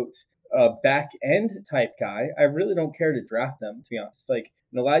unquote, back end type guy, I really don't care to draft them, to be honest. Like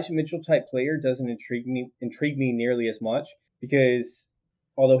an Elijah Mitchell type player doesn't intrigue me nearly as much, because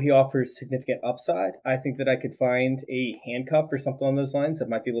although he offers significant upside, I think that I could find a handcuff or something on those lines that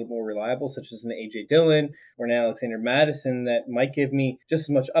might be a little more reliable, such as an A.J. Dillon or an Alexander Madison, that might give me just as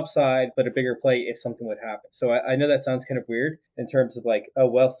much upside but a bigger play if something would happen. So I know that sounds kind of weird in terms of like, oh,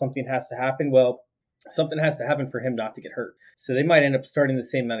 well, something has to happen. Well, something has to happen for him not to get hurt. So they might end up starting the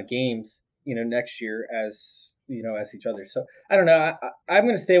same amount of games, next year as each other. So I don't know. I'm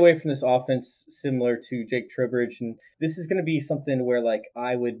going to stay away from this offense, similar to Jake Trowbridge, and this is going to be something where like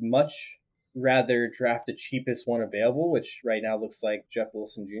I would much rather draft the cheapest one available, which right now looks like Jeff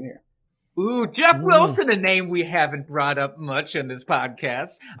Wilson Jr. Ooh, Jeff Wilson, a name we haven't brought up much in this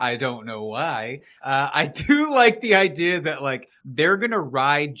podcast. I don't know why. I do like the idea that like they're going to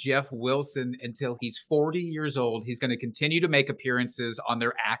ride Jeff Wilson until he's 40 years old. He's going to continue to make appearances on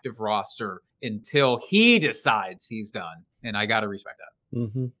their active roster until he decides he's done. And I got to respect that.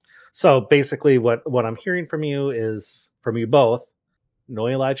 Mm-hmm. So basically what I'm hearing from you is, from you both, no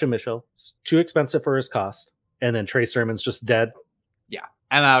Elijah Mitchell, too expensive for his cost, and then Trey Sermon's just dead. Yeah.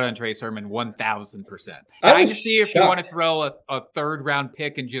 I'm out on Trey Sermon 1,000%. I I was just see if you want to throw a third round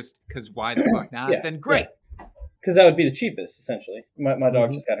pick and just because why the fuck not? Yeah, then great. Because that would be the cheapest, essentially. My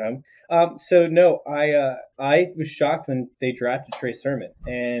dog just got home. So no, I was shocked when they drafted Trey Sermon,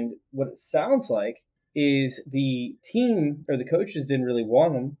 and what it sounds like is the team or the coaches didn't really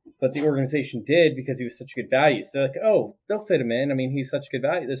want him, but the organization did because he was such a good value. So they're like, oh, they'll fit him in. I mean, he's such a good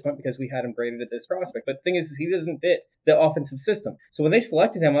value at this point because we had him graded at this prospect. But the thing is he doesn't fit the offensive system. So when they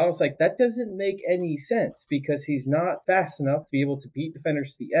selected him, I was like, that doesn't make any sense because he's not fast enough to be able to beat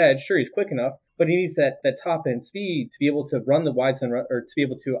defenders to the edge. Sure, he's quick enough, but he needs that top end speed to be able to run the wide zone run, or to be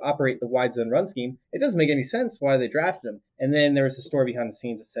able to operate the wide zone run scheme. It doesn't make any sense why they drafted him. And then there was a story behind the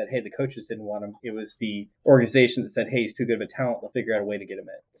scenes that said, hey, the coaches didn't want him. It was the organization that said, hey, he's too good of a talent. They'll figure out a way to get him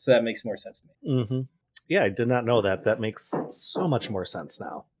in. So that makes more sense to me. Mm-hmm. Yeah, I did not know that. That makes so much more sense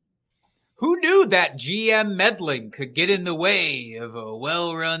now. Who knew that GM meddling could get in the way of a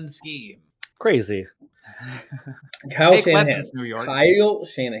well-run scheme? Crazy. Kyle Take Shanahan. lessons, New York. Kyle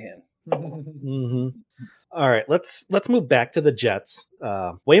Shanahan. Mm-hmm. All right, let's move back to the Jets.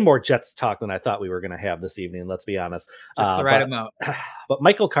 Way more Jets talk than I thought we were going to have this evening, let's be honest. Just the right amount. But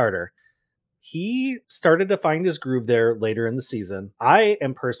Michael Carter, he started to find his groove there later in the season. I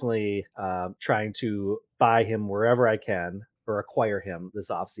am personally trying to buy him wherever I can, or acquire him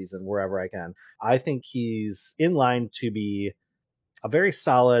this offseason wherever I can. I think he's in line to be a very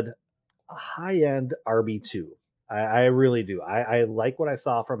solid high-end RB2. I really do. I like what I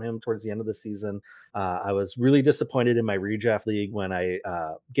saw from him towards the end of the season. I was really disappointed in my redraft league when I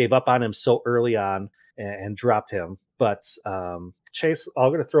gave up on him so early on and dropped him. But Chase, I'm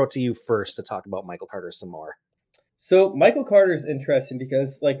going to throw it to you first to talk about Michael Carter some more. So Michael Carter is interesting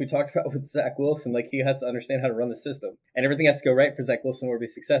because, like we talked about with Zach Wilson, like he has to understand how to run the system, and everything has to go right for Zach Wilson in order to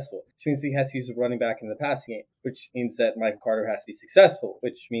be successful, which means he has to use a running back in the passing game, which means that Michael Carter has to be successful,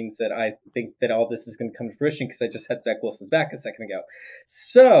 which means that I think that all this is going to come to fruition because I just had Zach Wilson's back a second ago.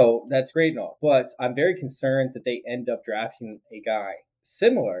 So that's great and all, but I'm very concerned that they end up drafting a guy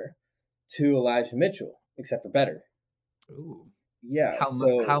similar to Elijah Mitchell, except for better. Ooh. Yeah.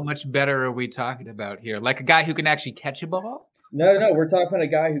 How much better are we talking about here? Like a guy who can actually catch a ball? No. We're talking about a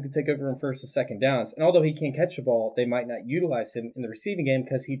guy who can take over in first and second downs. And although he can't catch a ball, they might not utilize him in the receiving game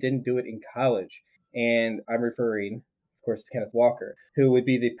because he didn't do it in college. And I'm referring, of course, to Kenneth Walker, who would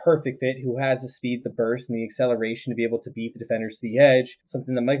be the perfect fit, who has the speed, the burst, and the acceleration to be able to beat the defenders to the edge,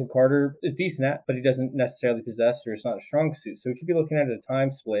 something that Michael Carter is decent at, but he doesn't necessarily possess, or it's not a strong suit. So we could be looking at a time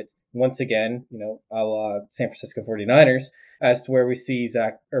split, once again, a la San Francisco 49ers, as to where we see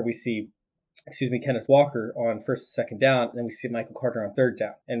Kenneth Walker on first and second down, and then we see Michael Carter on third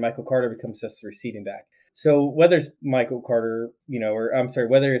down, and Michael Carter becomes just a receiving back. So whether it's Michael Carter,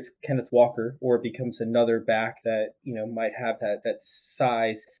 whether it's Kenneth Walker, or it becomes another back that, might have that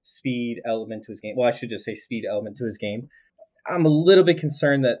size, speed element to his game. Well, I should just say speed element to his game. I'm a little bit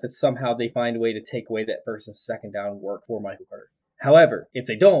concerned that somehow they find a way to take away that first and second down work for Michael Carter. However, if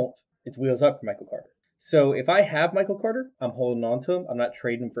they don't, it's wheels up for Michael Carter. So if I have Michael Carter, I'm holding on to him. I'm not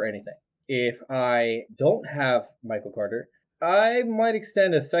trading him for anything. If I don't have Michael Carter, I might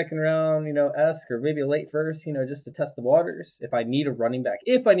extend a second round, esque, or maybe a late first, just to test the waters. If I need a running back,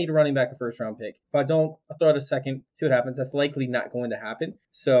 a first round pick. If I don't, I'll throw out a second, see what happens. That's likely not going to happen.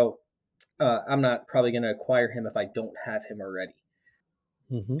 So I'm not probably going to acquire him if I don't have him already.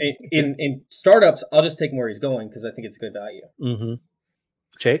 Mm-hmm. In startups, I'll just take him where he's going because I think it's good value. Mm-hmm.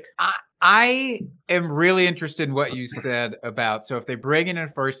 Jake? I am really interested in what you said about, so if they bring in a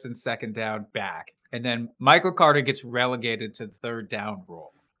first and second down back, and then Michael Carter gets relegated to the third down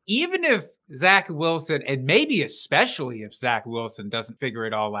role, even if Zach Wilson, and maybe especially if Zach Wilson doesn't figure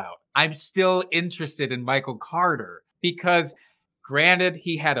it all out, I'm still interested in Michael Carter because granted,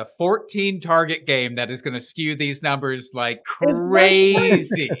 he had a 14 target game that is going to skew these numbers like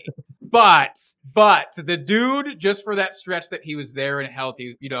crazy. But the dude, just for that stretch that he was there and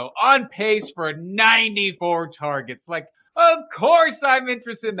healthy, on pace for 94 targets. Like, of course I'm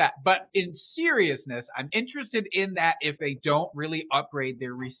interested in that. But in seriousness, I'm interested in that if they don't really upgrade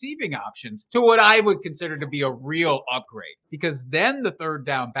their receiving options to what I would consider to be a real upgrade. Because then the third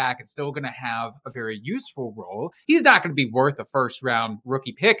down back is still going to have a very useful role. He's not going to be worth a first round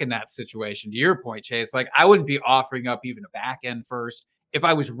rookie pick in that situation. To your point, Chase, like I wouldn't be offering up even a back end first. If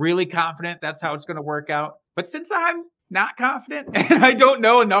I was really confident that's how it's going to work out. But since I'm not confident and I don't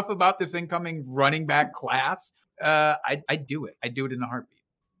know enough about this incoming running back class, I do it. I do it in a heartbeat.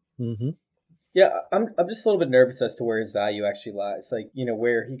 Mm-hmm. Yeah, I'm just a little bit nervous as to where his value actually lies. Like,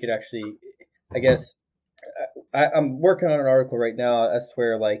 where he could actually, I guess, I'm working on an article right now as to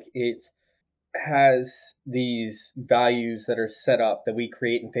where like it has these values that are set up that we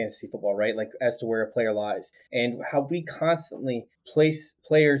create in fantasy football, right? Like as to where a player lies and how we constantly place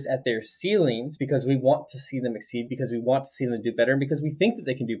players at their ceilings because we want to see them exceed, because we want to see them do better, and because we think that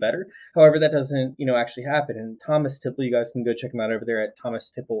they can do better. However, that doesn't, actually happen. And Thomas Tipple, you guys can go check him out over there at Thomas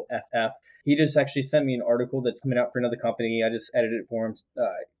Tipple FF. He just actually sent me an article that's coming out for another company. I just edited it for him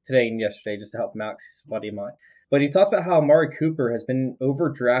today and yesterday just to help him out because he's a buddy of mine. But he talked about how Amari Cooper has been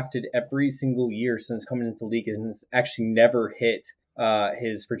overdrafted every single year since coming into the league and has actually never hit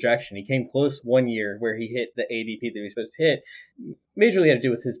his projection. He came close one year where he hit the ADP that he was supposed to hit. Majorly had to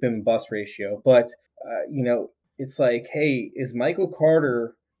do with his BIM and bust ratio. But, it's like, hey, is Michael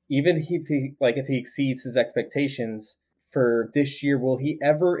Carter, even if he exceeds his expectations for this year, will he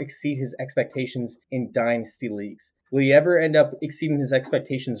ever exceed his expectations in dynasty leagues? Will he ever end up exceeding his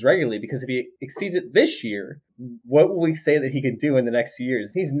expectations regularly? Because if he exceeds it this year, what will we say that he can do in the next few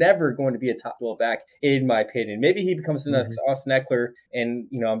years? He's never going to be a top 12 back, in my opinion. Maybe he becomes the next Austin Eckler, and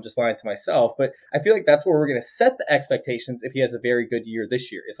I'm just lying to myself. But I feel like that's where we're going to set the expectations if he has a very good year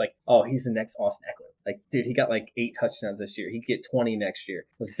this year. It's like, oh, he's the next Austin Eckler. Like, dude, he got like 8 touchdowns this year. He'd get 20 next year.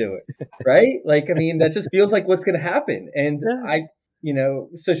 Let's do it, right? Like, I mean, that just feels like what's going to happen. And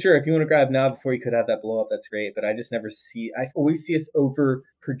so sure, if you want to grab now before you could have that blow up, that's great. But I just never I always see us over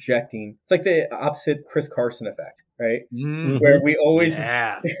projecting. It's like the opposite Chris Carson effect, right? Mm-hmm. Where we always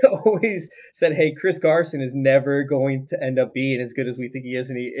always said, hey, Chris Carson is never going to end up being as good as we think he is,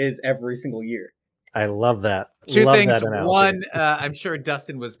 and he is every single year. I love that. Two love things. That analogy. One, I'm sure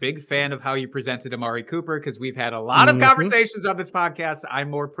Dustin was a big fan of how you presented Amari Cooper because we've had a lot of conversations on this podcast. I'm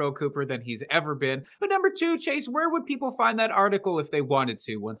more pro Cooper than he's ever been. But number two, Chase, where would people find that article if they wanted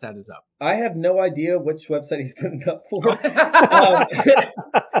to once that is up? I have no idea which website he's putting it up for.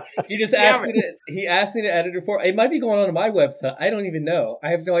 He just asked me he asked me to edit it for. It might be going on my website. I don't even know. I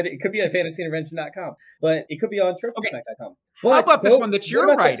have no idea. It could be on fantasyintervention.com, but it could be on triplesmack.com. How about this one that you're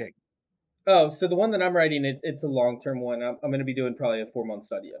writing? This? Oh, so the one that I'm writing, it's a long-term one. I'm going to be doing probably a 4-month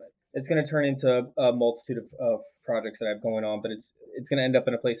study of it. It's going to turn into a multitude of projects that I have going on, but it's going to end up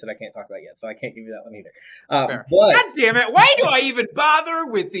in a place that I can't talk about yet, so I can't give you that one either. But, God damn it! Why do I even bother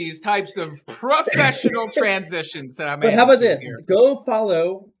with these types of professional transitions that I'm? But how about this? Here? Go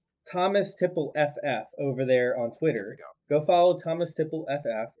follow Thomas Tipple FF over there on Twitter. Go follow Thomas Tipple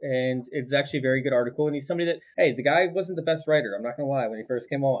FF, and it's actually a very good article. And he's somebody that, hey, the guy wasn't the best writer. I'm not going to lie when he first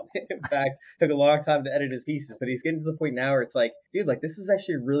came on. In fact, it took a long time to edit his pieces, but he's getting to the point now where it's like, dude, like this is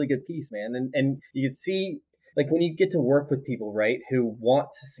actually a really good piece, man. And you can see, like when you get to work with people, right, who want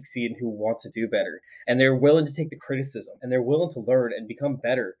to succeed and who want to do better, and they're willing to take the criticism and they're willing to learn and become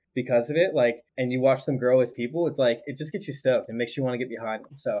better because of it, like, and you watch them grow as people, it's like, it just gets you stoked and makes you want to get behind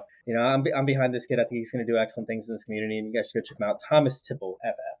them. So, I'm behind this kid. I think he's going to do excellent things in this community, and you guys should go check him out. Thomas Tipple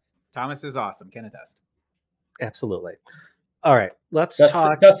FF. Thomas is awesome. Can attest. Absolutely. All right, let's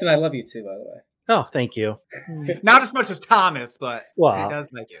talk. Dustin, I love you too, by the way. Oh, thank you. Not as much as Thomas, but he does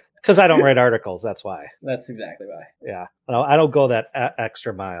like you. Because I don't write articles, that's why. That's exactly why. Yeah, I don't go that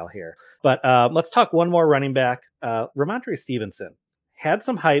extra mile here. But let's talk one more running back. Ramondre Stevenson had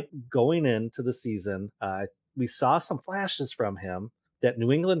some hype going into the season. We saw some flashes from him. That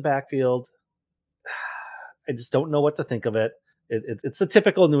New England backfield, I just don't know what to think of it. It's a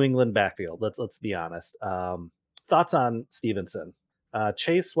typical New England backfield. Let's be honest. Thoughts on Stevenson?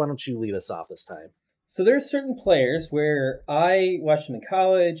 Chase, why don't you lead us off this time? So there's certain players where I watch them in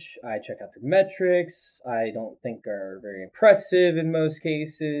college, I check out their metrics, I don't think are very impressive in most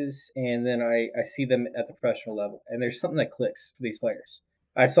cases, and then I see them at the professional level, and there's something that clicks for these players.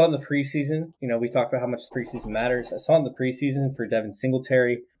 I saw in the preseason, we talked about how much the preseason matters. I saw in the preseason for Devin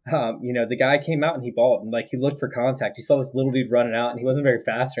Singletary, the guy came out and he balled and like he looked for contact. You saw this little dude running out and he wasn't very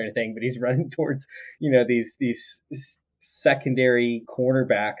fast or anything, but he's running towards, these secondary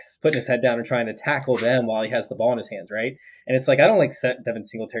cornerbacks, putting his head down and trying to tackle them while he has the ball in his hands, right? And it's like, I don't like Devin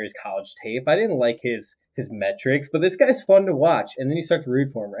Singletary's college tape. I didn't like his metrics, but this guy's fun to watch. And then you start to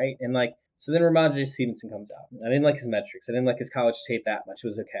root for him, right? And like, so then Rhamondre Stevenson comes out. I didn't like his metrics. I didn't like his college tape that much. It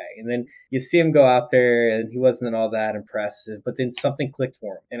was okay. And then you see him go out there and he wasn't all that impressive, but then something clicked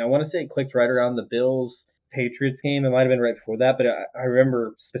for him. And I want to say it clicked right around the Bills Patriots game. It might have been right before that, but I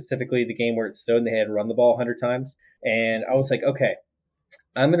remember specifically the game where it stood and they had run the ball 100 times. And I was like, okay,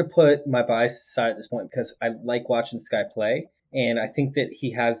 I'm going to put my bias aside at this point because I like watching this guy play. And I think that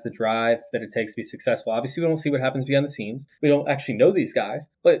he has the drive that it takes to be successful. Obviously, we don't see what happens behind the scenes. We don't actually know these guys,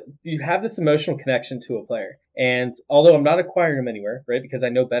 but you have this emotional connection to a player. And although I'm not acquiring him anywhere, right, because I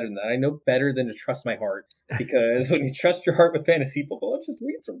know better than that. I know better than to trust my heart, because when you trust your heart with fantasy football, it just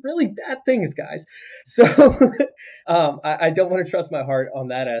leads to really bad things, guys. So I don't want to trust my heart on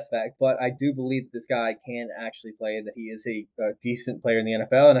that aspect, but I do believe that this guy can actually play and that he is a decent player in the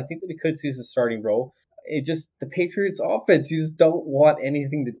NFL. And I think that we could see his starting role. The Patriots offense, you just don't want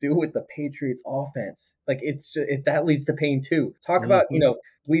anything to do with the Patriots offense. Like that leads to pain too. Talk about,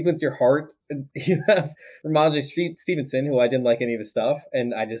 bleed with your heart. You have Rhamondre Stevenson, who I didn't like any of his stuff,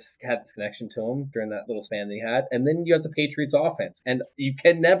 and I just had this connection to him during that little span that he had. And then you have the Patriots offense, and you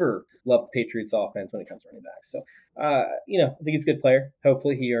can never love the Patriots offense when it comes to running back. So, I think he's a good player.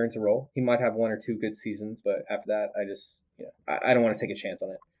 Hopefully he earns a role. He might have one or two good seasons, but after that, I don't want to take a chance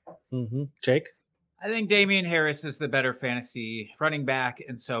on it. Jake? I think Damian Harris is the better fantasy running back.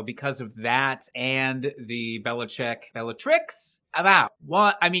 And so because of that and the Bellatrix, I'm out.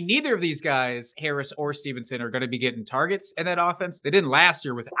 Neither of these guys, Harris or Stevenson, are going to be getting targets in that offense. They didn't last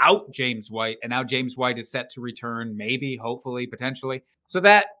year without James White. And now James White is set to return, maybe, hopefully, potentially. So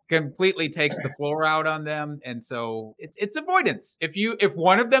that completely takes the floor out on them. And so it's avoidance. If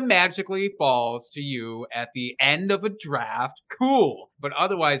one of them magically falls to you at the end of a draft, cool. But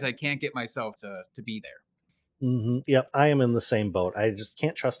otherwise, I can't get myself to be there. Yep, I am in the same boat. I just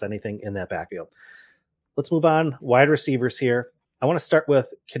can't trust anything in that backfield. Let's move on. Wide receivers here. I want to start with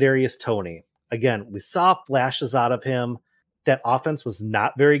Kadarius Toney. Again, we saw flashes out of him. That offense was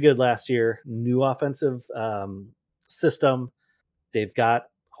not very good last year. New offensive system. They've got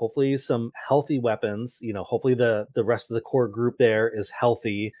hopefully some healthy weapons. Hopefully the rest of the core group there is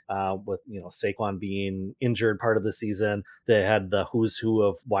healthy, with, Saquon being injured part of the season. They had the who's who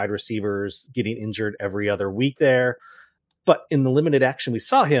of wide receivers getting injured every other week there. But in the limited action we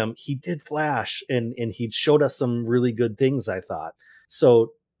saw him, he did flash and he showed us some really good things, I thought.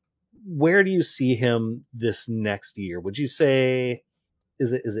 So where do you see him this next year? Would you say,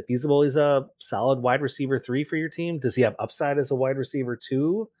 is it feasible he's a solid wide receiver 3 for your team? Does he have upside as a wide receiver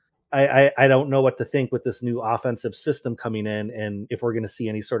 2? I don't know what to think with this new offensive system coming in and if we're going to see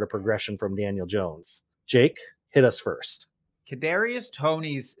any sort of progression from Daniel Jones. Jake, hit us first. Kadarius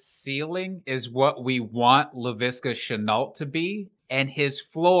Toney's ceiling is what we want Laviska Shenault to be, and his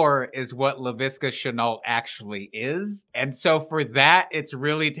floor is what Laviska Shenault actually is. And so for that, it's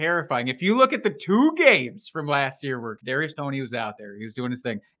really terrifying. If you look at the 2 games from last year where Kadarius Toney was out there, he was doing his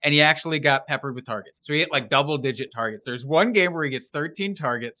thing, and he actually got peppered with targets. So he hit like double-digit targets. There's one game where he gets 13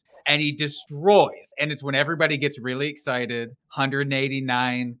 targets, and he destroys. And it's when everybody gets really excited.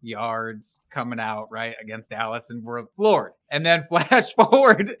 189 yards coming out, right, against Dallas, and we're floored. And then flash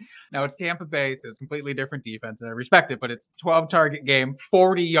forward. Now it's Tampa Bay, so it's completely different defense, and I respect it, but it's 12-target game,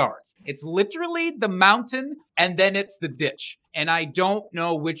 40 yards. It's literally the mountain, and then it's the ditch. And I don't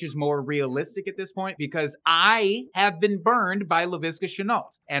know which is more realistic at this point because I have been burned by Laviska Shenault.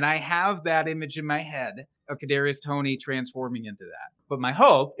 And I have that image in my head of Kadarius Toney transforming into that. But my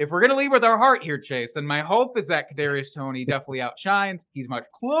hope, if we're going to lead with our heart here, Chase, then my hope is that Kadarius Toney definitely outshines. He's much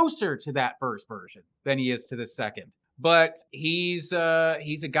closer to that first version than he is to the second. But he's a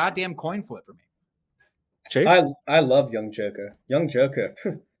goddamn coin flip for me. Chase? I love Young Joka. Young Joka,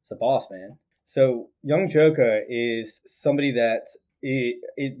 it's a boss, man. So Young Joka is somebody that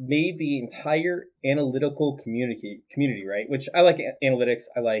it made the entire analytical community, right? Which I like analytics.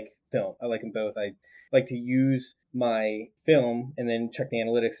 I like film. I like them both. I like to use my film and then check the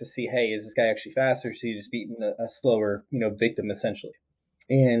analytics to see, hey, is this guy actually faster? Or is he just beating a slower, victim essentially?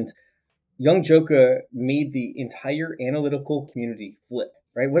 And Young Joka made the entire analytical community flip.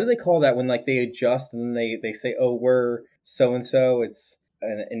 right? What do they call that when like they adjust and then they say, oh, we're so and so? It's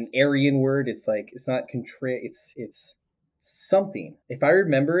an Aryan word. It's like it's not it's something. If I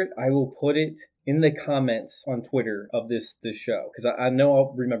remember it, I will put it in the comments on Twitter of this show because I know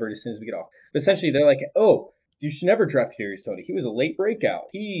I'll remember it as soon as we get off. But essentially, they're like, oh, you should never draft Kadarius Toney. He was a late breakout.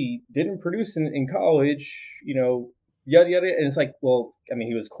 He didn't produce in college, yada yada. And it's like, well, I mean,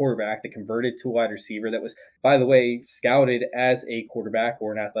 he was quarterback that converted to a wide receiver that was, by the way, scouted as a quarterback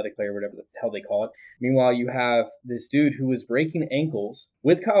or an athletic player, whatever the hell they call it. Meanwhile, you have this dude who was breaking ankles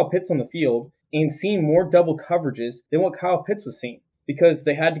with Kyle Pitts on the field and seeing more double coverages than what Kyle Pitts was seeing because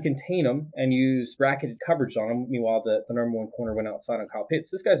they had to contain him and use bracketed coverage on him. Meanwhile, the number one corner went outside on Kyle Pitts.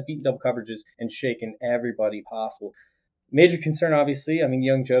 This guy's beating double coverages and shaking everybody possible. Major concern, obviously. I mean,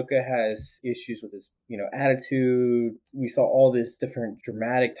 young Joka has issues with his, attitude. We saw all this different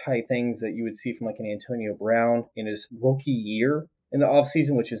dramatic type things that you would see from like an Antonio Brown in his rookie year in the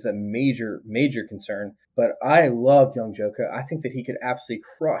offseason, which is a major, major concern. But I love young Joka. I think that he could absolutely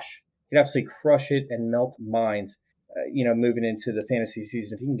crush it and melt minds, moving into the fantasy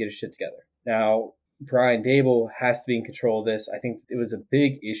season if he can get his shit together. Now, Brian Daboll has to be in control of this. I think it was a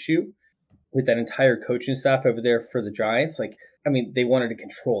big issue with that entire coaching staff over there for the Giants. Like, I mean, they wanted to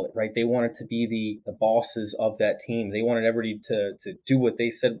control it, right? They wanted to be the bosses of that team. They wanted everybody to do what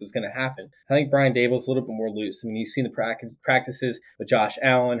they said was going to happen. I think Brian Daboll's a little bit more loose. I mean, you've seen the practices with Josh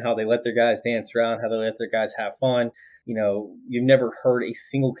Allen, how they let their guys dance around, how they let their guys have fun. You've never heard a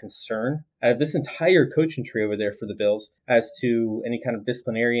single concern out of this entire coaching tree over there for the Bills as to any kind of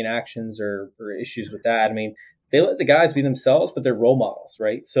disciplinary actions or issues with that. I mean, they let the guys be themselves, but they're role models,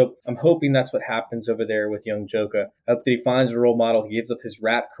 right? So I'm hoping that's what happens over there with young Joka. I hope that he finds a role model. He gives up his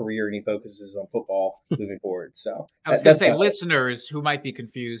rap career and he focuses on football moving forward. So I was going to say, listeners who might be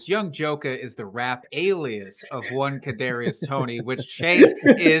confused, young Joka is the rap alias of one Kadarius Toney, which Chase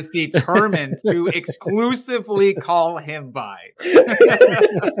is determined to exclusively call him by.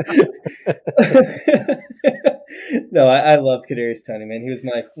 No, I love Kadarius Toney, man. He was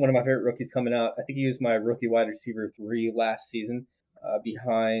one of my favorite rookies coming out. I think he was my rookie wide receiver 3 last season. He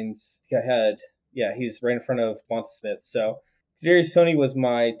was right in front of Devonta Smith. So Kadarius Toney was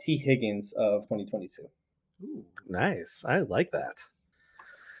my T. Higgins of 2022. Ooh, nice. I like that.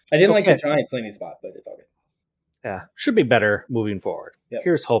 I didn't like the Giants landing spot, but it's all good. Yeah, should be better moving forward. Yep.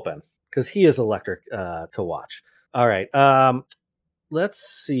 Here's hoping, because he is electric to watch. All right. Let's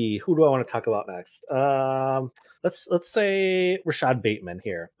see. Who do I want to talk about next? Let's say Rashad Bateman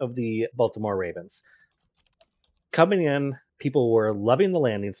here of the Baltimore Ravens. Coming in, people were loving the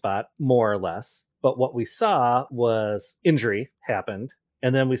landing spot, more or less. But what we saw was injury happened.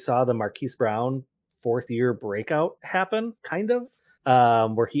 And then we saw the Marquise Brown 4th-year breakout happen, kind of,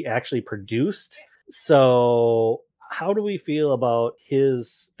 where he actually produced. So how do we feel about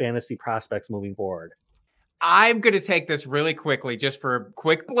his fantasy prospects moving forward? I'm going to take this really quickly, just for a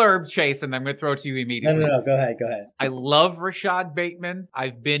quick blurb, Chase, and I'm going to throw it to you immediately. No, go ahead. I love Rashad Bateman.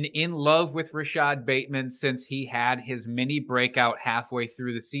 I've been in love with Rashad Bateman since he had his mini breakout halfway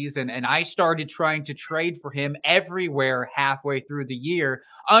through the season, and I started trying to trade for him everywhere halfway through the year,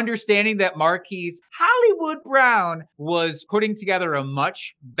 understanding that Marquise Hollywood Brown was putting together a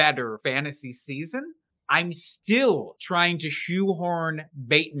much better fantasy season. I'm still trying to shoehorn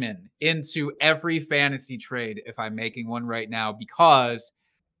Bateman into every fantasy trade if I'm making one right now because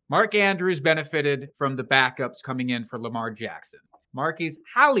Mark Andrews benefited from the backups coming in for Lamar Jackson. Marquise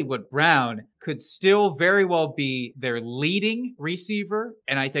Hollywood Brown could still very well be their leading receiver,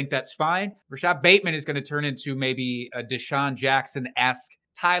 and I think that's fine. Rashad Bateman is going to turn into maybe a Deshaun Jackson-esque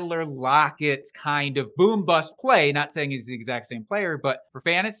Tyler Lockett kind of boom bust play. Not saying he's the exact same player, but for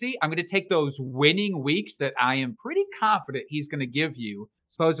fantasy, I'm going to take those winning weeks that I am pretty confident he's going to give you,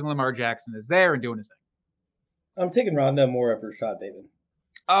 supposing Lamar Jackson is there and doing his thing. I'm taking Rondale Moore over Rashad Bateman.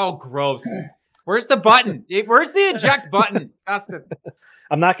 Oh, gross. Where's the button? Where's the eject button? Dustin.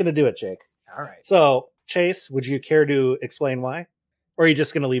 I'm not going to do it, Jake. All right. So, Chase, would you care to explain why? Or are you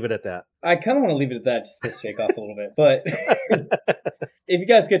just going to leave it at that? I kind of want to leave it at that just to piss Jake off a little bit. But if you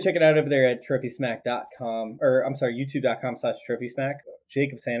guys go check it out over there at trophysmack.com, or I'm sorry, youtube.com/trophysmack,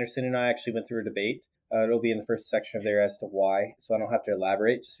 Jacob Sanderson and I actually went through a debate. It'll be in the first section of there as to why, so I don't have to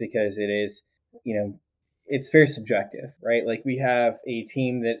elaborate just because it is, it's very subjective, right? Like we have a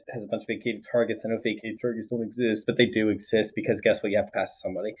team that has a bunch of vacated targets. I know vacated targets don't exist, but they do exist because guess what? You have to pass to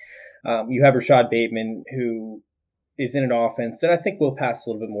somebody. You have Rashad Bateman, who is in an offense that I think will pass a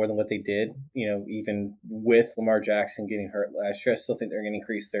little bit more than what they did, even with Lamar Jackson getting hurt last year. I still think they're going to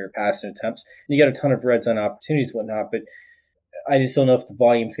increase their passing attempts. And you got a ton of red zone opportunities and whatnot, but I just don't know if the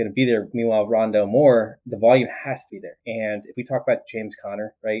volume's going to be there. Meanwhile, Rondale Moore, the volume has to be there. And if we talk about James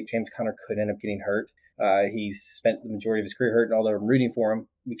Conner, right? James Conner could end up getting hurt. He's spent the majority of his career hurt, and although I'm rooting for him,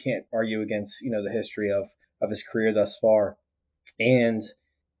 we can't argue against, the history of his career thus far. And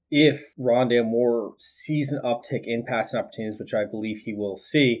if Rondale Moore sees an uptick in passing opportunities, which I believe he will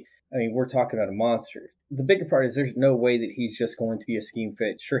see, I mean, we're talking about a monster. The bigger part is there's no way that he's just going to be a scheme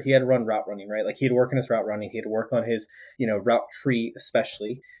fit. Sure, he had to run route running, right? Like he had to work on his route running. He had to work on his, route tree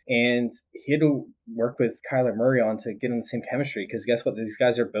especially. And he had to work with Kyler Murray on to get on the same chemistry. Because guess what? These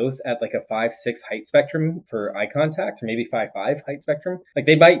guys are both at like a 5'6" height spectrum for eye contact, or maybe 5'5" height spectrum. Like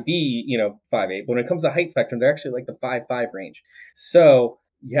they might be, 5'8". But when it comes to height spectrum, they're actually like the 5'5" range. So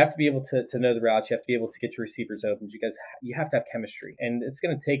you have to be able to know the routes. You have to be able to get your receivers open. You have to have chemistry. And it's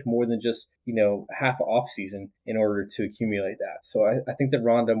going to take more than just, half an off season in order to accumulate that. So I think that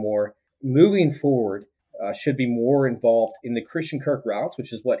Rondale Moore, moving forward, should be more involved in the Christian Kirk routes,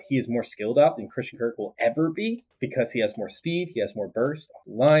 which is what he is more skilled at than Christian Kirk will ever be, because he has more speed, he has more burst off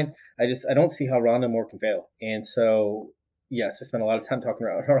the line. I don't see how Rondale Moore can fail. And so, yes, I spent a lot of time talking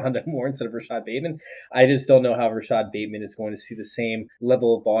about Rondale Moore instead of Rashad Bateman. I just don't know how Rashad Bateman is going to see the same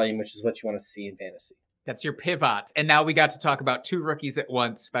level of volume, which is what you want to see in fantasy. That's your pivot. And now we got to talk about two rookies at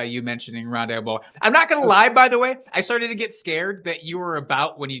once by you mentioning Rondale Moore. I'm not going to lie, by the way. I started to get scared that you were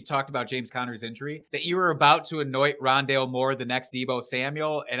about, when you talked about James Conner's injury, that you were about to anoint Rondale Moore the next Deebo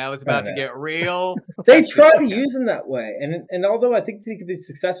Samuel. And I was about to get real. They try to use him that way. And although I think he could be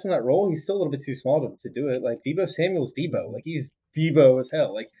successful in that role, he's still a little bit too small to do it. Like Deebo Samuel's Deebo. Like he's Deebo as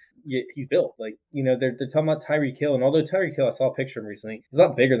hell. Like he's built. Like, they're talking about Tyreek Hill. And although Tyreek Hill, I saw a picture of him recently, he's a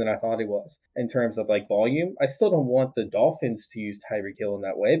lot bigger than I thought he was in terms of like volume. I still don't want the Dolphins to use Tyreek Hill in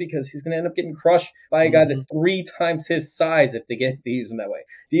that way, because he's going to end up getting crushed by a guy that's 3 times his size if they get to use him that way.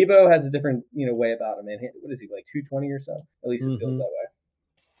 Deebo has a different, way about him. And what is he, like 220 or so? At least it feels that way.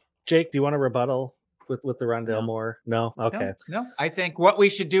 Jake, do you want to rebuttal with the Rondale Moore? No? Okay. No. I think what we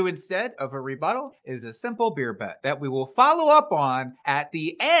should do instead of a rebuttal is a simple beer bet that we will follow up on at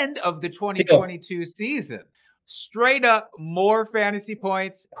the end of the 2022 season. Straight up more fantasy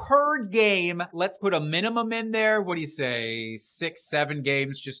points per game. Let's put a minimum in there. What do you say? 6-7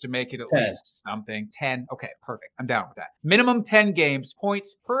 games just to make it at 10. least something. 10. Okay, perfect. I'm down with that. Minimum 10 games,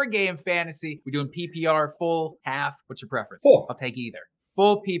 points per game fantasy. We're doing PPR, full, half. What's your preference? Full. I'll take either.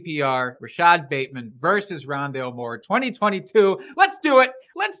 Full PPR, Rashad Bateman versus Rondale Moore, 2022. Let's do it.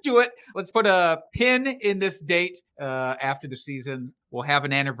 Let's put a pin in this date after the season. We'll have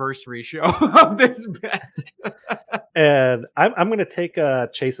an anniversary show of this bet. And I'm going to take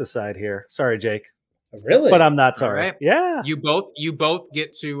Chase's side here. Sorry, Jake. Really? But I'm not sorry. Right. Yeah. You both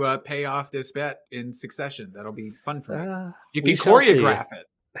get to pay off this bet in succession. That'll be fun for you. You can choreograph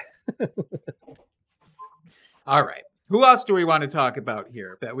it. All right. Who else do we want to talk about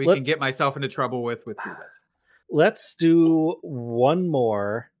here that we can get myself into trouble with who? Let's do one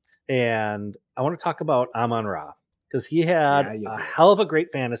more. And I want to talk about Amon-Ra, because he had a hell of a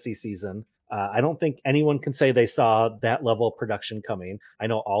great fantasy season. I don't think anyone can say they saw that level of production coming. I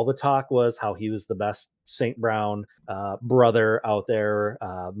know all the talk was how he was the best St. Brown brother out there,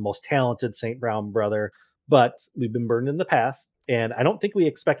 most talented St. Brown brother. But we've been burned in the past, and I don't think we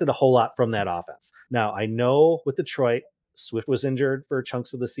expected a whole lot from that offense. Now, I know with Detroit, Swift was injured for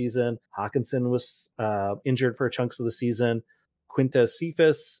chunks of the season. Hawkinson was injured for chunks of the season. Quintez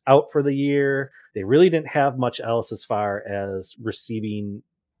Cephas out for the year. They really didn't have much else as far as receiving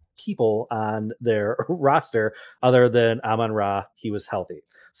people on their roster other than Amon-Ra. He was healthy.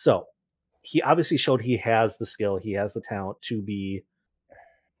 So he obviously showed he has the skill, he has the talent to be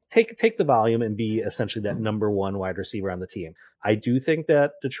take the volume and be essentially that number one wide receiver on the team. I do think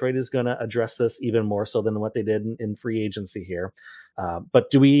that Detroit is going to address this even more so than what they did in free agency here.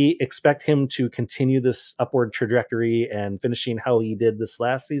 But do we expect him to continue this upward trajectory and finishing how he did this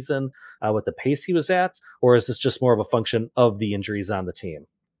last season with the pace he was at? Or is this just more of a function of the injuries on the team?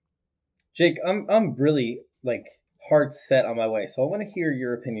 Jake, I'm really hard set on my way. So I want to hear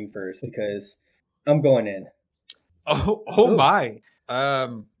your opinion first, because I'm going in. Oh my.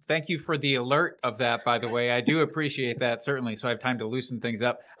 Thank you for the alert of that, by the way. I do appreciate that, certainly, so I have time to loosen things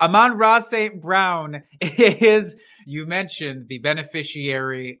up. Amon-Ra St. Brown is, you mentioned, the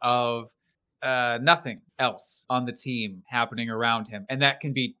beneficiary of nothing else on the team happening around him. And it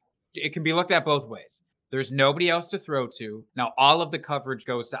can be looked at both ways. There's nobody else to throw to. Now, all of the coverage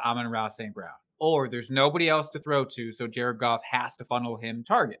goes to Amon-Ra St. Brown. Or there's nobody else to throw to, so Jared Goff has to funnel him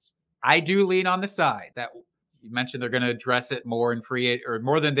targets. I do lean on the side that you mentioned they're going to address it more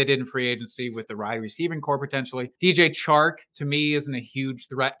more than they did in free agency with the wide receiving core potentially. DJ Chark, to me, isn't a huge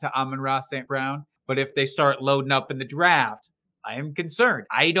threat to Amon-Ra St. Brown. But if they start loading up in the draft, I am concerned.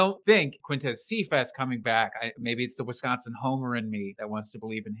 I don't think Quintez Cephas coming back. Maybe it's the Wisconsin homer in me that wants to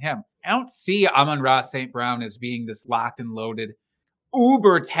believe in him. I don't see Amon-Ra St. Brown as being this locked and loaded,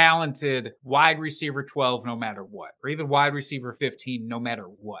 uber talented wide receiver 12 no matter what, or even wide receiver 15 no matter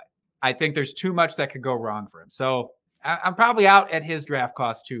what. I think there's too much that could go wrong for him. So I'm probably out at his draft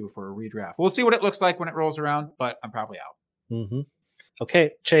cost too for a redraft. We'll see what it looks like when it rolls around, but I'm probably out. Mm-hmm.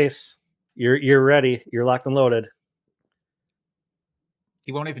 Okay, Chase, you're ready. You're locked and loaded.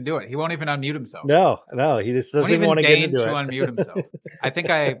 He won't even do it. He won't even unmute himself. No, he just doesn't even want to get into it. Unmute himself. I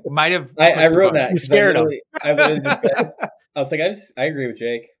think I might have. I wrote that. You scared him. I literally just said, I was like, I agree with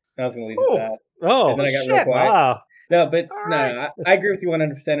Jake. I was going to leave it at that. Oh, and then I got real quiet. Wow. No, but I agree with you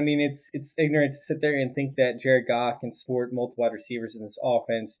 100%. I mean, it's ignorant to sit there and think that Jared Goff can support multiple wide receivers in this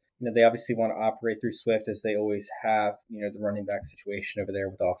offense. You know, they obviously want to operate through Swift as they always have. You know, the running back situation over there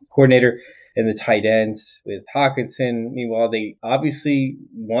with the offensive coordinator and the tight ends with Hawkinson. Meanwhile, they obviously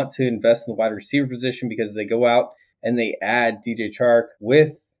want to invest in the wide receiver position because they go out and they add DJ Chark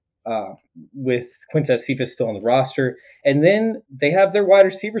with Quintez Cephas still on the roster. And then they have their wide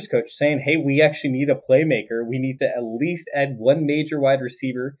receivers coach saying, hey, we actually need a playmaker. We need to at least add one major wide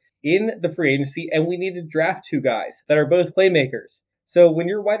receiver in the free agency, and we need to draft 2 guys that are both playmakers. So when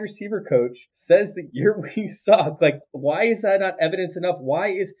your wide receiver coach says that you suck, like, why is that not evidence enough? Why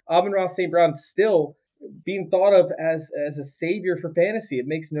is Amon-Ra St. Brown still being thought of as a savior for fantasy? It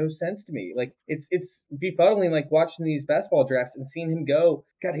makes no sense to me. Like, it's befuddling, like watching these basketball drafts and seeing him go.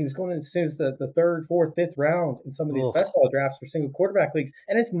 God, he was going as soon as the 3rd, 4th, 5th round in some of these basketball drafts for single quarterback leagues,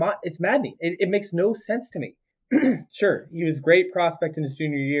 and it's maddening. It makes no sense to me. Sure, he was a great prospect in his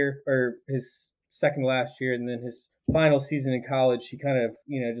junior year or his second last year, and then his final season in college, he kind of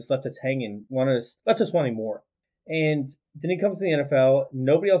just left us hanging, left us wanting more. And then he comes to the NFL.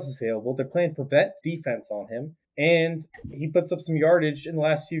 Nobody else is available. They're playing prevent defense on him. And he puts up some yardage in the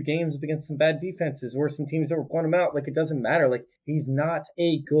last few games against some bad defenses or some teams that were pulling him out. Like, it doesn't matter. Like, he's not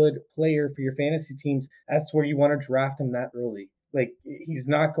a good player for your fantasy teams as to where you want to draft him that early. Like, he's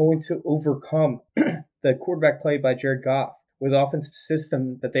not going to overcome the quarterback play by Jared Goff or the offensive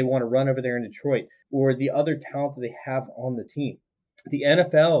system that they want to run over there in Detroit or the other talent that they have on the team. The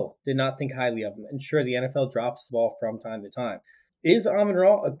NFL did not think highly of him. And sure, the NFL drops the ball from time to time. Is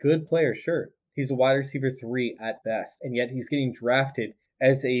Amon-Ra a good player? Sure. He's a wide receiver 3 at best. And yet he's getting drafted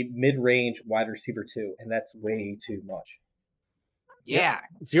as a mid-range wide receiver 2. And that's way too much. Yeah.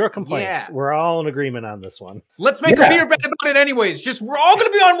 Zero complaints. Yeah. We're all in agreement on this one. Let's make a beer bet about it anyways. Just we're all going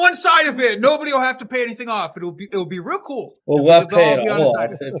to be on one side of it. Nobody will have to pay anything off, but it'll be real cool. Well, we'll have to pay it all off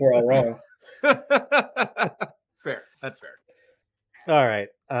if we're all wrong. Fair. That's fair. All right.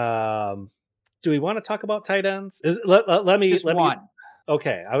 Do we want to talk about tight ends? Let me.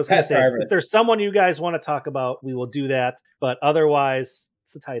 Okay, I was going to say, if there's someone you guys want to talk about, we will do that. But otherwise,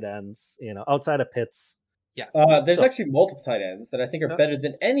 it's the tight ends. Outside of Pitts. Yes. There's actually multiple tight ends that I think are better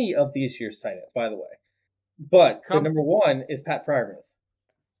than any of this year's tight ends, by the way. But the number one is Pat Freiermuth.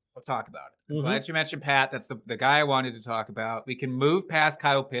 We'll talk about it. Mm-hmm. Glad you mentioned Pat. That's the guy I wanted to talk about. We can move past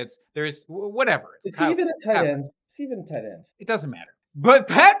Kyle Pitts. There's whatever. It's even a tight end. It's even a tight end. It doesn't matter. But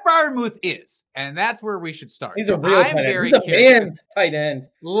Pat Freiermuth is, and that's where we should start. He's a real tight end. He's a banned tight end.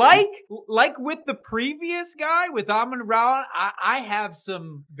 Like with the previous guy, with Amon-Ra, I have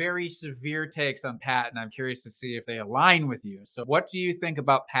some very severe takes on Pat, and I'm curious to see if they align with you. So what do you think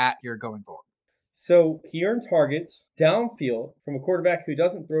about Pat here going forward? So he earned targets downfield from a quarterback who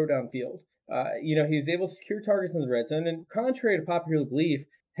doesn't throw downfield. He was able to secure targets in the red zone, and contrary to popular belief,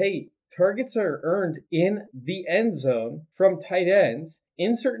 targets are earned in the end zone from tight ends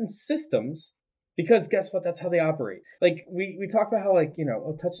in certain systems because guess what? That's how they operate. Like we talk about how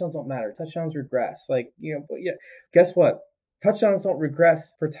touchdowns don't matter. Touchdowns regress. Guess what? Touchdowns don't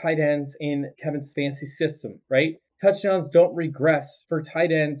regress for tight ends in Kevin Stefanski's system, right? Touchdowns don't regress for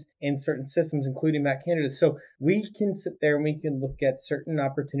tight ends in certain systems, including Matt Canada. So we can sit there and we can look at certain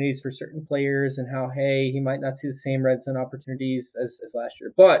opportunities for certain players and how, he might not see the same red zone opportunities as last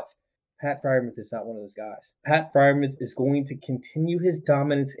year. But Pat Freiermuth is not one of those guys. Pat Freiermuth is going to continue his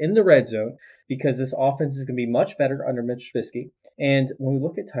dominance in the red zone because this offense is going to be much better under Mitch Trubisky. And when we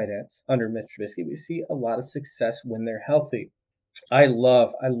look at tight ends under Mitch Trubisky, we see a lot of success when they're healthy. I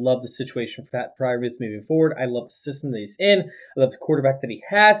love the situation for Pat Freiermuth moving forward. I love the system that he's in. I love the quarterback that he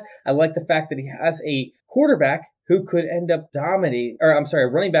has. I like the fact that he has a quarterback who could end up dominating, a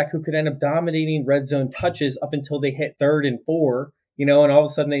running back who could end up dominating red zone touches up until they hit 3rd and 4. And all of a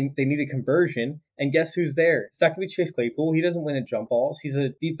sudden they need a conversion. And guess who's there? It's not going to be Chase Claypool. He doesn't win at jump balls. He's a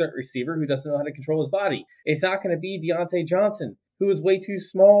deep threat receiver who doesn't know how to control his body. It's not going to be Deontay Johnson, who is way too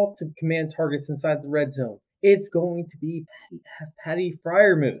small to command targets inside the red zone. it's going to be Patty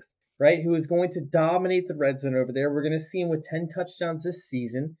Fryermuth, right? Who is going to dominate the red zone over there. We're going to see him with 10 touchdowns this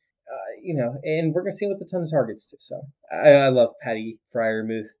season. And we're going to see him with a ton of targets too. So I love Patty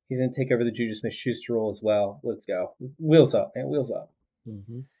Fryermuth. He's going to take over the Juju Smith-Schuster role as well. Let's go. Wheels up, man. Wheels up.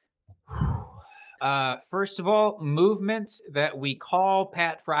 Mm-hmm. First of all, movement that we call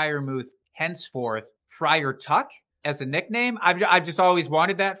Pat Fryermuth henceforth Friar Tuck as a nickname. I've just always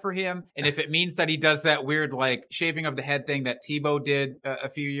wanted that for him. And if it means that he does that weird like shaving of the head thing that Tebow did a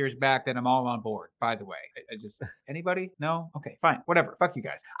few years back, then I'm all on board. By the way, I just anybody? No? Okay, fine, whatever. Fuck you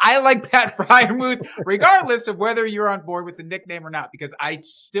guys. I like Pat Fryermuth regardless of whether you're on board with the nickname or not, because I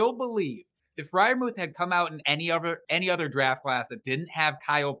still believe if Fryermuth had come out in any other draft class that didn't have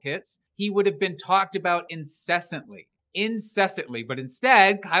Kyle Pitts, he would have been talked about incessantly. But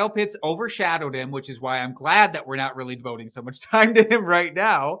instead, Kyle Pitts overshadowed him, which is why I'm glad that we're not really devoting so much time to him right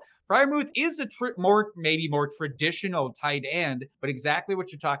now. Fryermuth is a maybe more traditional tight end, but exactly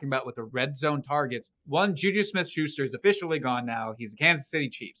what you're talking about with the red zone targets. One, Juju Smith-Schuster is officially gone now. He's a Kansas City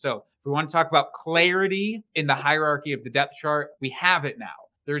Chief. So if we want to talk about clarity in the hierarchy of the depth chart, we have it now.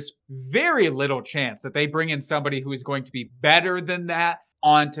 There's very little chance that they bring in somebody who is going to be better than that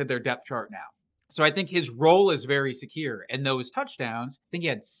onto their depth chart now. So I think his role is very secure. And those touchdowns, I think he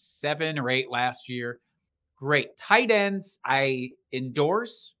had 7 or 8 last year. Great. Tight ends, I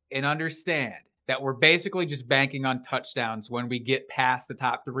endorse and understand that we're basically just banking on touchdowns when we get past the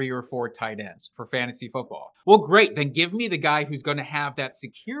top 3 or 4 tight ends for fantasy football. Well, great. Then give me the guy who's going to have that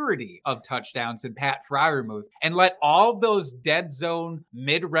security of touchdowns in Pat Fryermuth and let all of those dead zone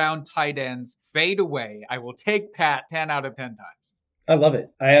mid-round tight ends fade away. I will take Pat 10 out of 10 times. I love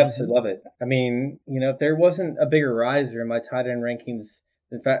it. I absolutely love it. I mean, if there wasn't a bigger riser in my tight end rankings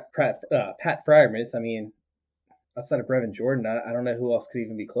than Pat Fryermuth, I mean, outside of Brevin Jordan, I don't know who else could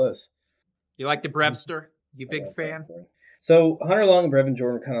even be close. You like the Brevster? You big fan? So Hunter Long and Brevin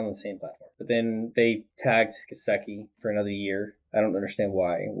Jordan are kind of on the same platform, but then they tagged Gesicki for another year. I don't understand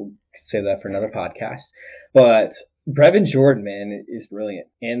why. We'll save that for another podcast. But Brevin Jordan, man, is brilliant.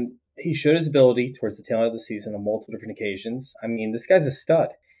 And he showed his ability towards the tail end of the season on multiple different occasions. I mean, this guy's a stud.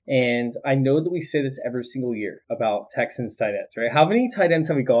 And I know that we say this every single year about Texans tight ends, right? How many tight ends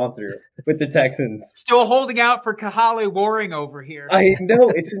have we gone through with the Texans? Still holding out for Kahale Waring over here. I know,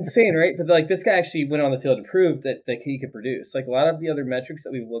 it's insane, right? But like this guy actually went on the field to prove that he could produce. Like a lot of the other metrics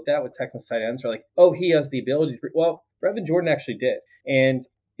that we've looked at with Texans tight ends are like, oh, he has the ability to. Well, Brevin Jordan actually did. And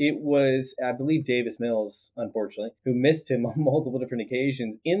it was, I believe, Davis Mills, unfortunately, who missed him on multiple different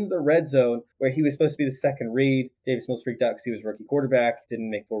occasions in the red zone where he was supposed to be the second read. Davis Mills freaked out because he was rookie quarterback, didn't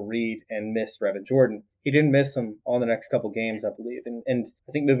make full read, and missed Brevin Jordan. He didn't miss him on the next couple games, I believe. And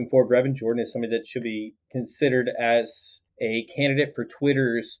I think moving forward, Brevin Jordan is somebody that should be considered as a candidate for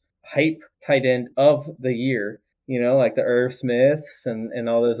Twitter's hype tight end of the year. Like the Irv Smiths and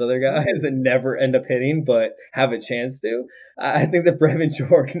all those other guys that never end up hitting but have a chance to. I think that Brevin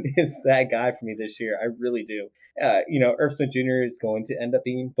Jordan is that guy for me this year. I really do. Irv Smith Jr. is going to end up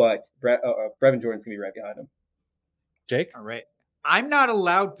being, but Brevin Jordan's going to be right behind him. Jake? All right. I'm not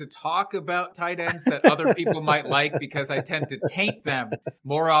allowed to talk about tight ends that other people might like because I tend to taint them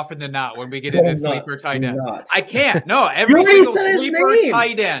more often than not when we get into sleeper tight ends. I can't. No, every single sleeper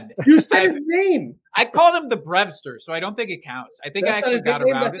tight end. You said his name. I called him the Brevster, so I don't think it counts. I think I actually got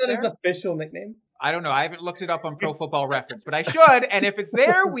around it there. That's not his official nickname. I don't know. I haven't looked it up on Pro Football Reference, but I should. And if it's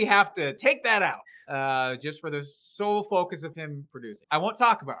there, we have to take that out just for the sole focus of him producing. I won't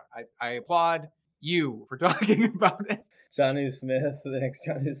talk about it. I applaud you for talking about it. Jonnu Smith, the next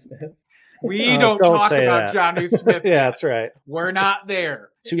Jonnu Smith. We don't talk about Jonnu Smith. Yeah, that's right. We're not there.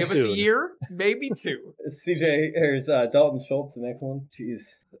 Give us a year, maybe 2. There's Dalton Schultz, the next one. Jeez.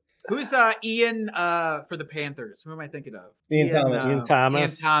 Who's Ian for the Panthers? Who am I thinking of? Ian Thomas. Ian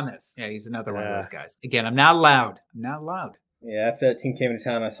Thomas. Ian Thomas. Yeah, he's another one of those guys. Again, I'm not allowed. Yeah, after that team came into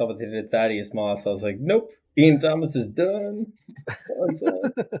town, I saw what they did at Thaddeus Moss. I was like, nope, Ian Thomas is done.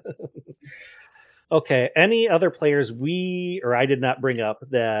 Okay, any other players I did not bring up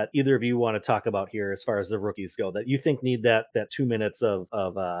that either of you want to talk about here as far as the rookies go that you think need that 2 minutes of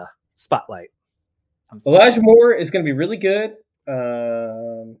spotlight? Elijah Moore is going to be really good.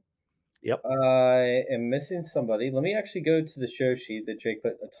 Yep. I am missing somebody. Let me actually go to the show sheet that Jake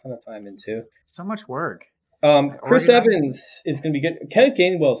put a ton of time into. So much work. Chris Evans is going to be good. Kenneth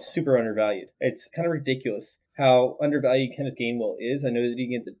Gainwell is super undervalued. It's kind of ridiculous how undervalued Kenneth Gainwell is. I know that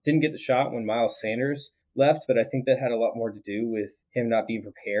he didn't get the shot when Miles Sanders left, but I think that had a lot more to do with him not being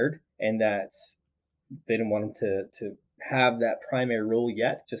prepared and that they didn't want him to have that primary role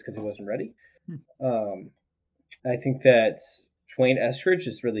yet just because he wasn't ready. I think that Dwayne Eskridge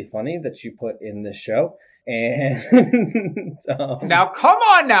is really funny that you put in this show. And now, come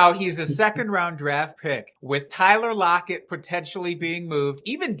on now. He's a second-round draft pick with Tyler Lockett potentially being moved.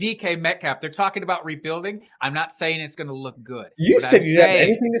 Even DK Metcalf, they're talking about rebuilding. I'm not saying it's going to look good. you said you didn't have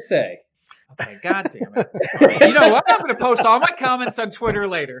anything to say. Okay, God damn it. Right, you know what? I'm going to post all my comments on Twitter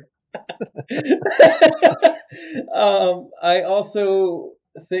later. I also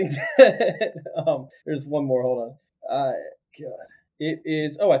think that there's one more. Hold on. God. It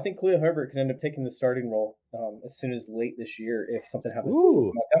is. Oh, I think Khalil Herbert could end up taking the starting role as soon as late this year if something happens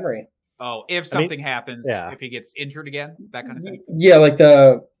to Montgomery. Oh, if something happens, if he gets injured again, that kind of thing. Yeah, like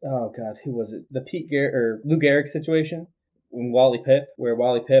who was it? The Pete Garrett or Lou Gehrig situation when Wally Pipp, where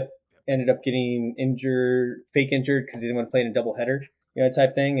Wally Pipp ended up getting fake injured because he didn't want to play in a doubleheader,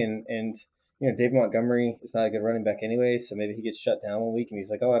 type thing, and David Montgomery is not a good running back anyway, so maybe he gets shut down one week and he's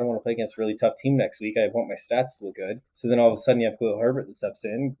like, oh, I don't want to play against a really tough team next week. I want my stats to look good. So then all of a sudden you have Khalil Herbert that steps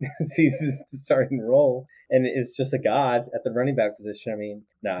in, seizes the starting role, and is just a god at the running back position. I mean,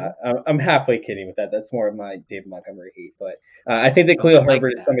 I'm halfway kidding with that. That's more of my David Montgomery hate. But I think that Khalil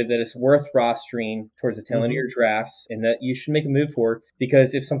Herbert is somebody that is worth rostering towards the tail end of your drafts and that you should make a move for,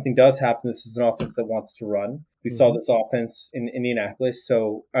 because if something does happen, this is an offense that wants to run. We saw this offense in Indianapolis.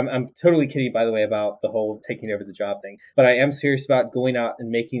 So I'm totally kidding, by the way, about the whole taking over the job thing. But I am serious about going out and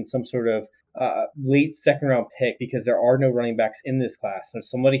making some sort of late second-round pick, because there are no running backs in this class. So if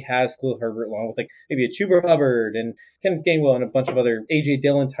somebody has Khalil Herbert along with maybe a Chuba Hubbard and Kenneth Gainwell and a bunch of other A.J.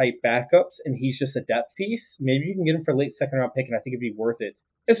 Dillon-type backups, and he's just a depth piece, maybe you can get him for a late second-round pick, and I think it'd be worth it,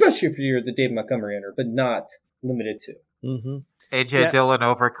 especially if you're the David Montgomery owner, but not limited to. Mm-hmm. A.J. Dillon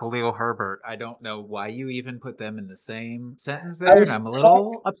over Khalil Herbert. I don't know why you even put them in the same sentence there, and I'm a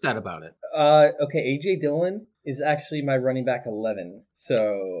little upset about it. Okay, A.J. Dillon is actually my running back 11.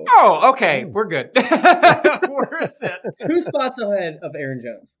 So. Oh, okay. We're good. We're set. 2 spots ahead of Aaron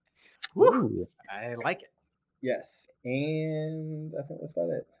Jones. Woo. I like it. Yes. And I think that's about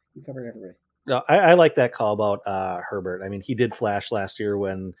it. We covered everybody. No, I like that call about Herbert. I mean, he did flash last year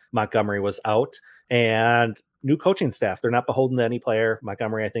when Montgomery was out, and new coaching staff. They're not beholden to any player.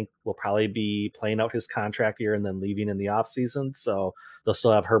 Montgomery, I think, will probably be playing out his contract here and then leaving in the offseason. So they'll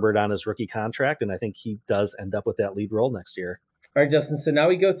still have Herbert on his rookie contract, and I think he does end up with that lead role next year. All right, Justin. So now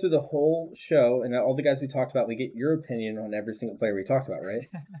we go through the whole show, and all the guys we talked about, we get your opinion on every single player we talked about, right?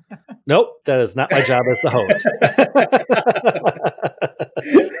 Nope, that is not my job as the host.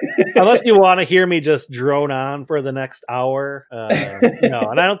 Unless you want to hear me just drone on for the next hour.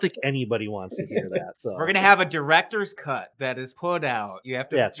 No, and I don't think anybody wants to hear that. So we're going to have a director's cut that is put out. You have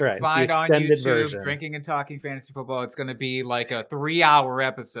to find on YouTube, version. Drinking and Talking Fantasy Football. It's going to be like a 3-hour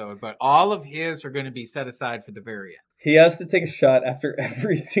episode, but all of his are going to be set aside for the very end. He has to take a shot after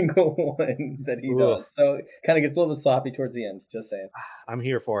every single one that he does. So it kind of gets a little sloppy towards the end. Just saying. I'm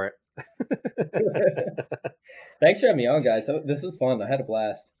here for it. Thanks for having me on, guys. This was fun. I had a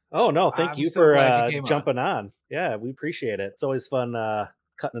blast. Oh, no. Thank you for jumping on. Yeah, we appreciate it. It's always fun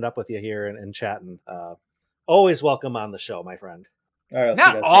cutting it up with you here and chatting. Always welcome on the show, my friend. All right,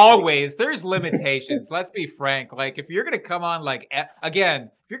 not always. There's limitations. Let's be frank. Like, if you're going to come on, if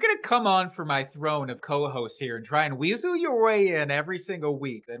you're going to come on for my throne of co-host here and try and weasel your way in every single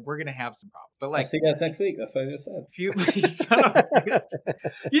week, then we're going to have some problems. But I'll see you guys next week. That's what I just said.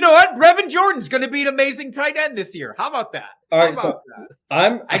 You know what? Brevin Jordan's going to be an amazing tight end this year. How about that? All right,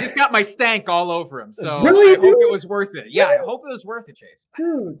 I just got my stank all over him, so really, I hope it was worth it. Yeah, I hope it was worth it, Chase.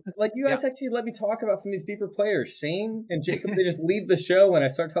 Dude, you guys actually let me talk about some of these deeper players. Shane and Jacob, they just leave the show when I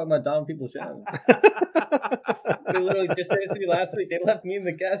start talking about Donovan Peoples-Jones. They literally just said it to me last week. They left me and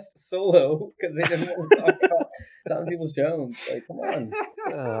the guest solo because they didn't want to talk about Donovan Peoples-Jones. Like, come on.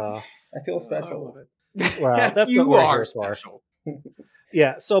 I feel special. Well, that's you what we're are here special. For.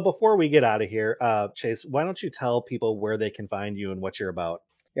 Yeah. So before we get out of here, Chase, why don't you tell people where they can find you and what you're about?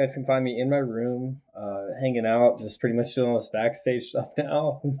 You guys can find me in my room, hanging out, just pretty much doing all this backstage stuff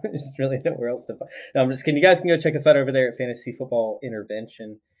now. There's really nowhere else to find. No, I'm just kidding. You guys can go check us out over there at Fantasy Football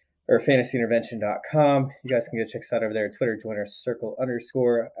Intervention or fantasyintervention.com. You guys can go check us out over there at Twitter, join our circle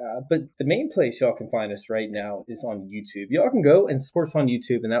 _. But the main place y'all can find us right now is on YouTube. Y'all can go and support us on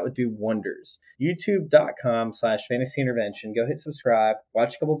YouTube, and that would do wonders. YouTube.com/fantasyintervention. Go hit subscribe,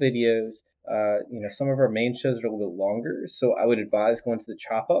 watch a couple videos. Some of our main shows are a little bit longer, so I would advise going to the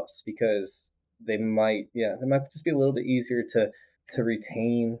chop ups because they might just be a little bit easier to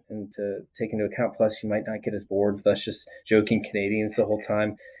retain and to take into account. Plus, you might not get as bored with us just joking Canadians the whole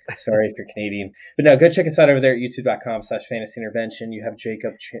time. Sorry if you're Canadian. But no, go check us out over there at youtube.com/fantasyintervention. You have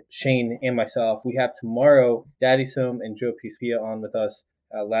Jacob, Shane, and myself. We have tomorrow Daddy's Home and Joe Pispia on with us.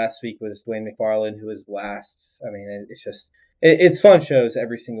 Last week was Dwayne McFarland, who was blast. I mean, it's fun shows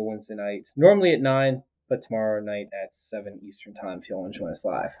every single Wednesday night. Normally at 9, but tomorrow night at 7 Eastern time if you want to join us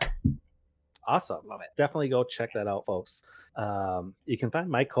live. Awesome. Love it. Definitely go check that out, folks. You can find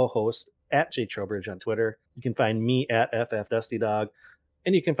my co-host at Jake Trowbridge on Twitter. You can find me at FFDustyDog.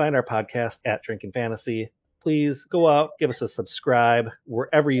 And you can find our podcast at Drinking Fantasy. Please go out, give us a subscribe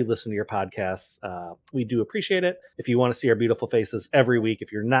wherever you listen to your podcasts. We do appreciate it. If you want to see our beautiful faces every week,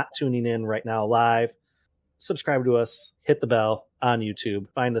 if you're not tuning in right now live, subscribe to us, hit the bell on YouTube,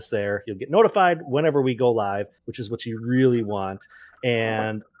 find us there. You'll get notified whenever we go live, which is what you really want.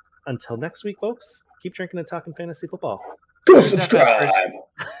 And until next week, folks, keep drinking and talking fantasy football. Go subscribe.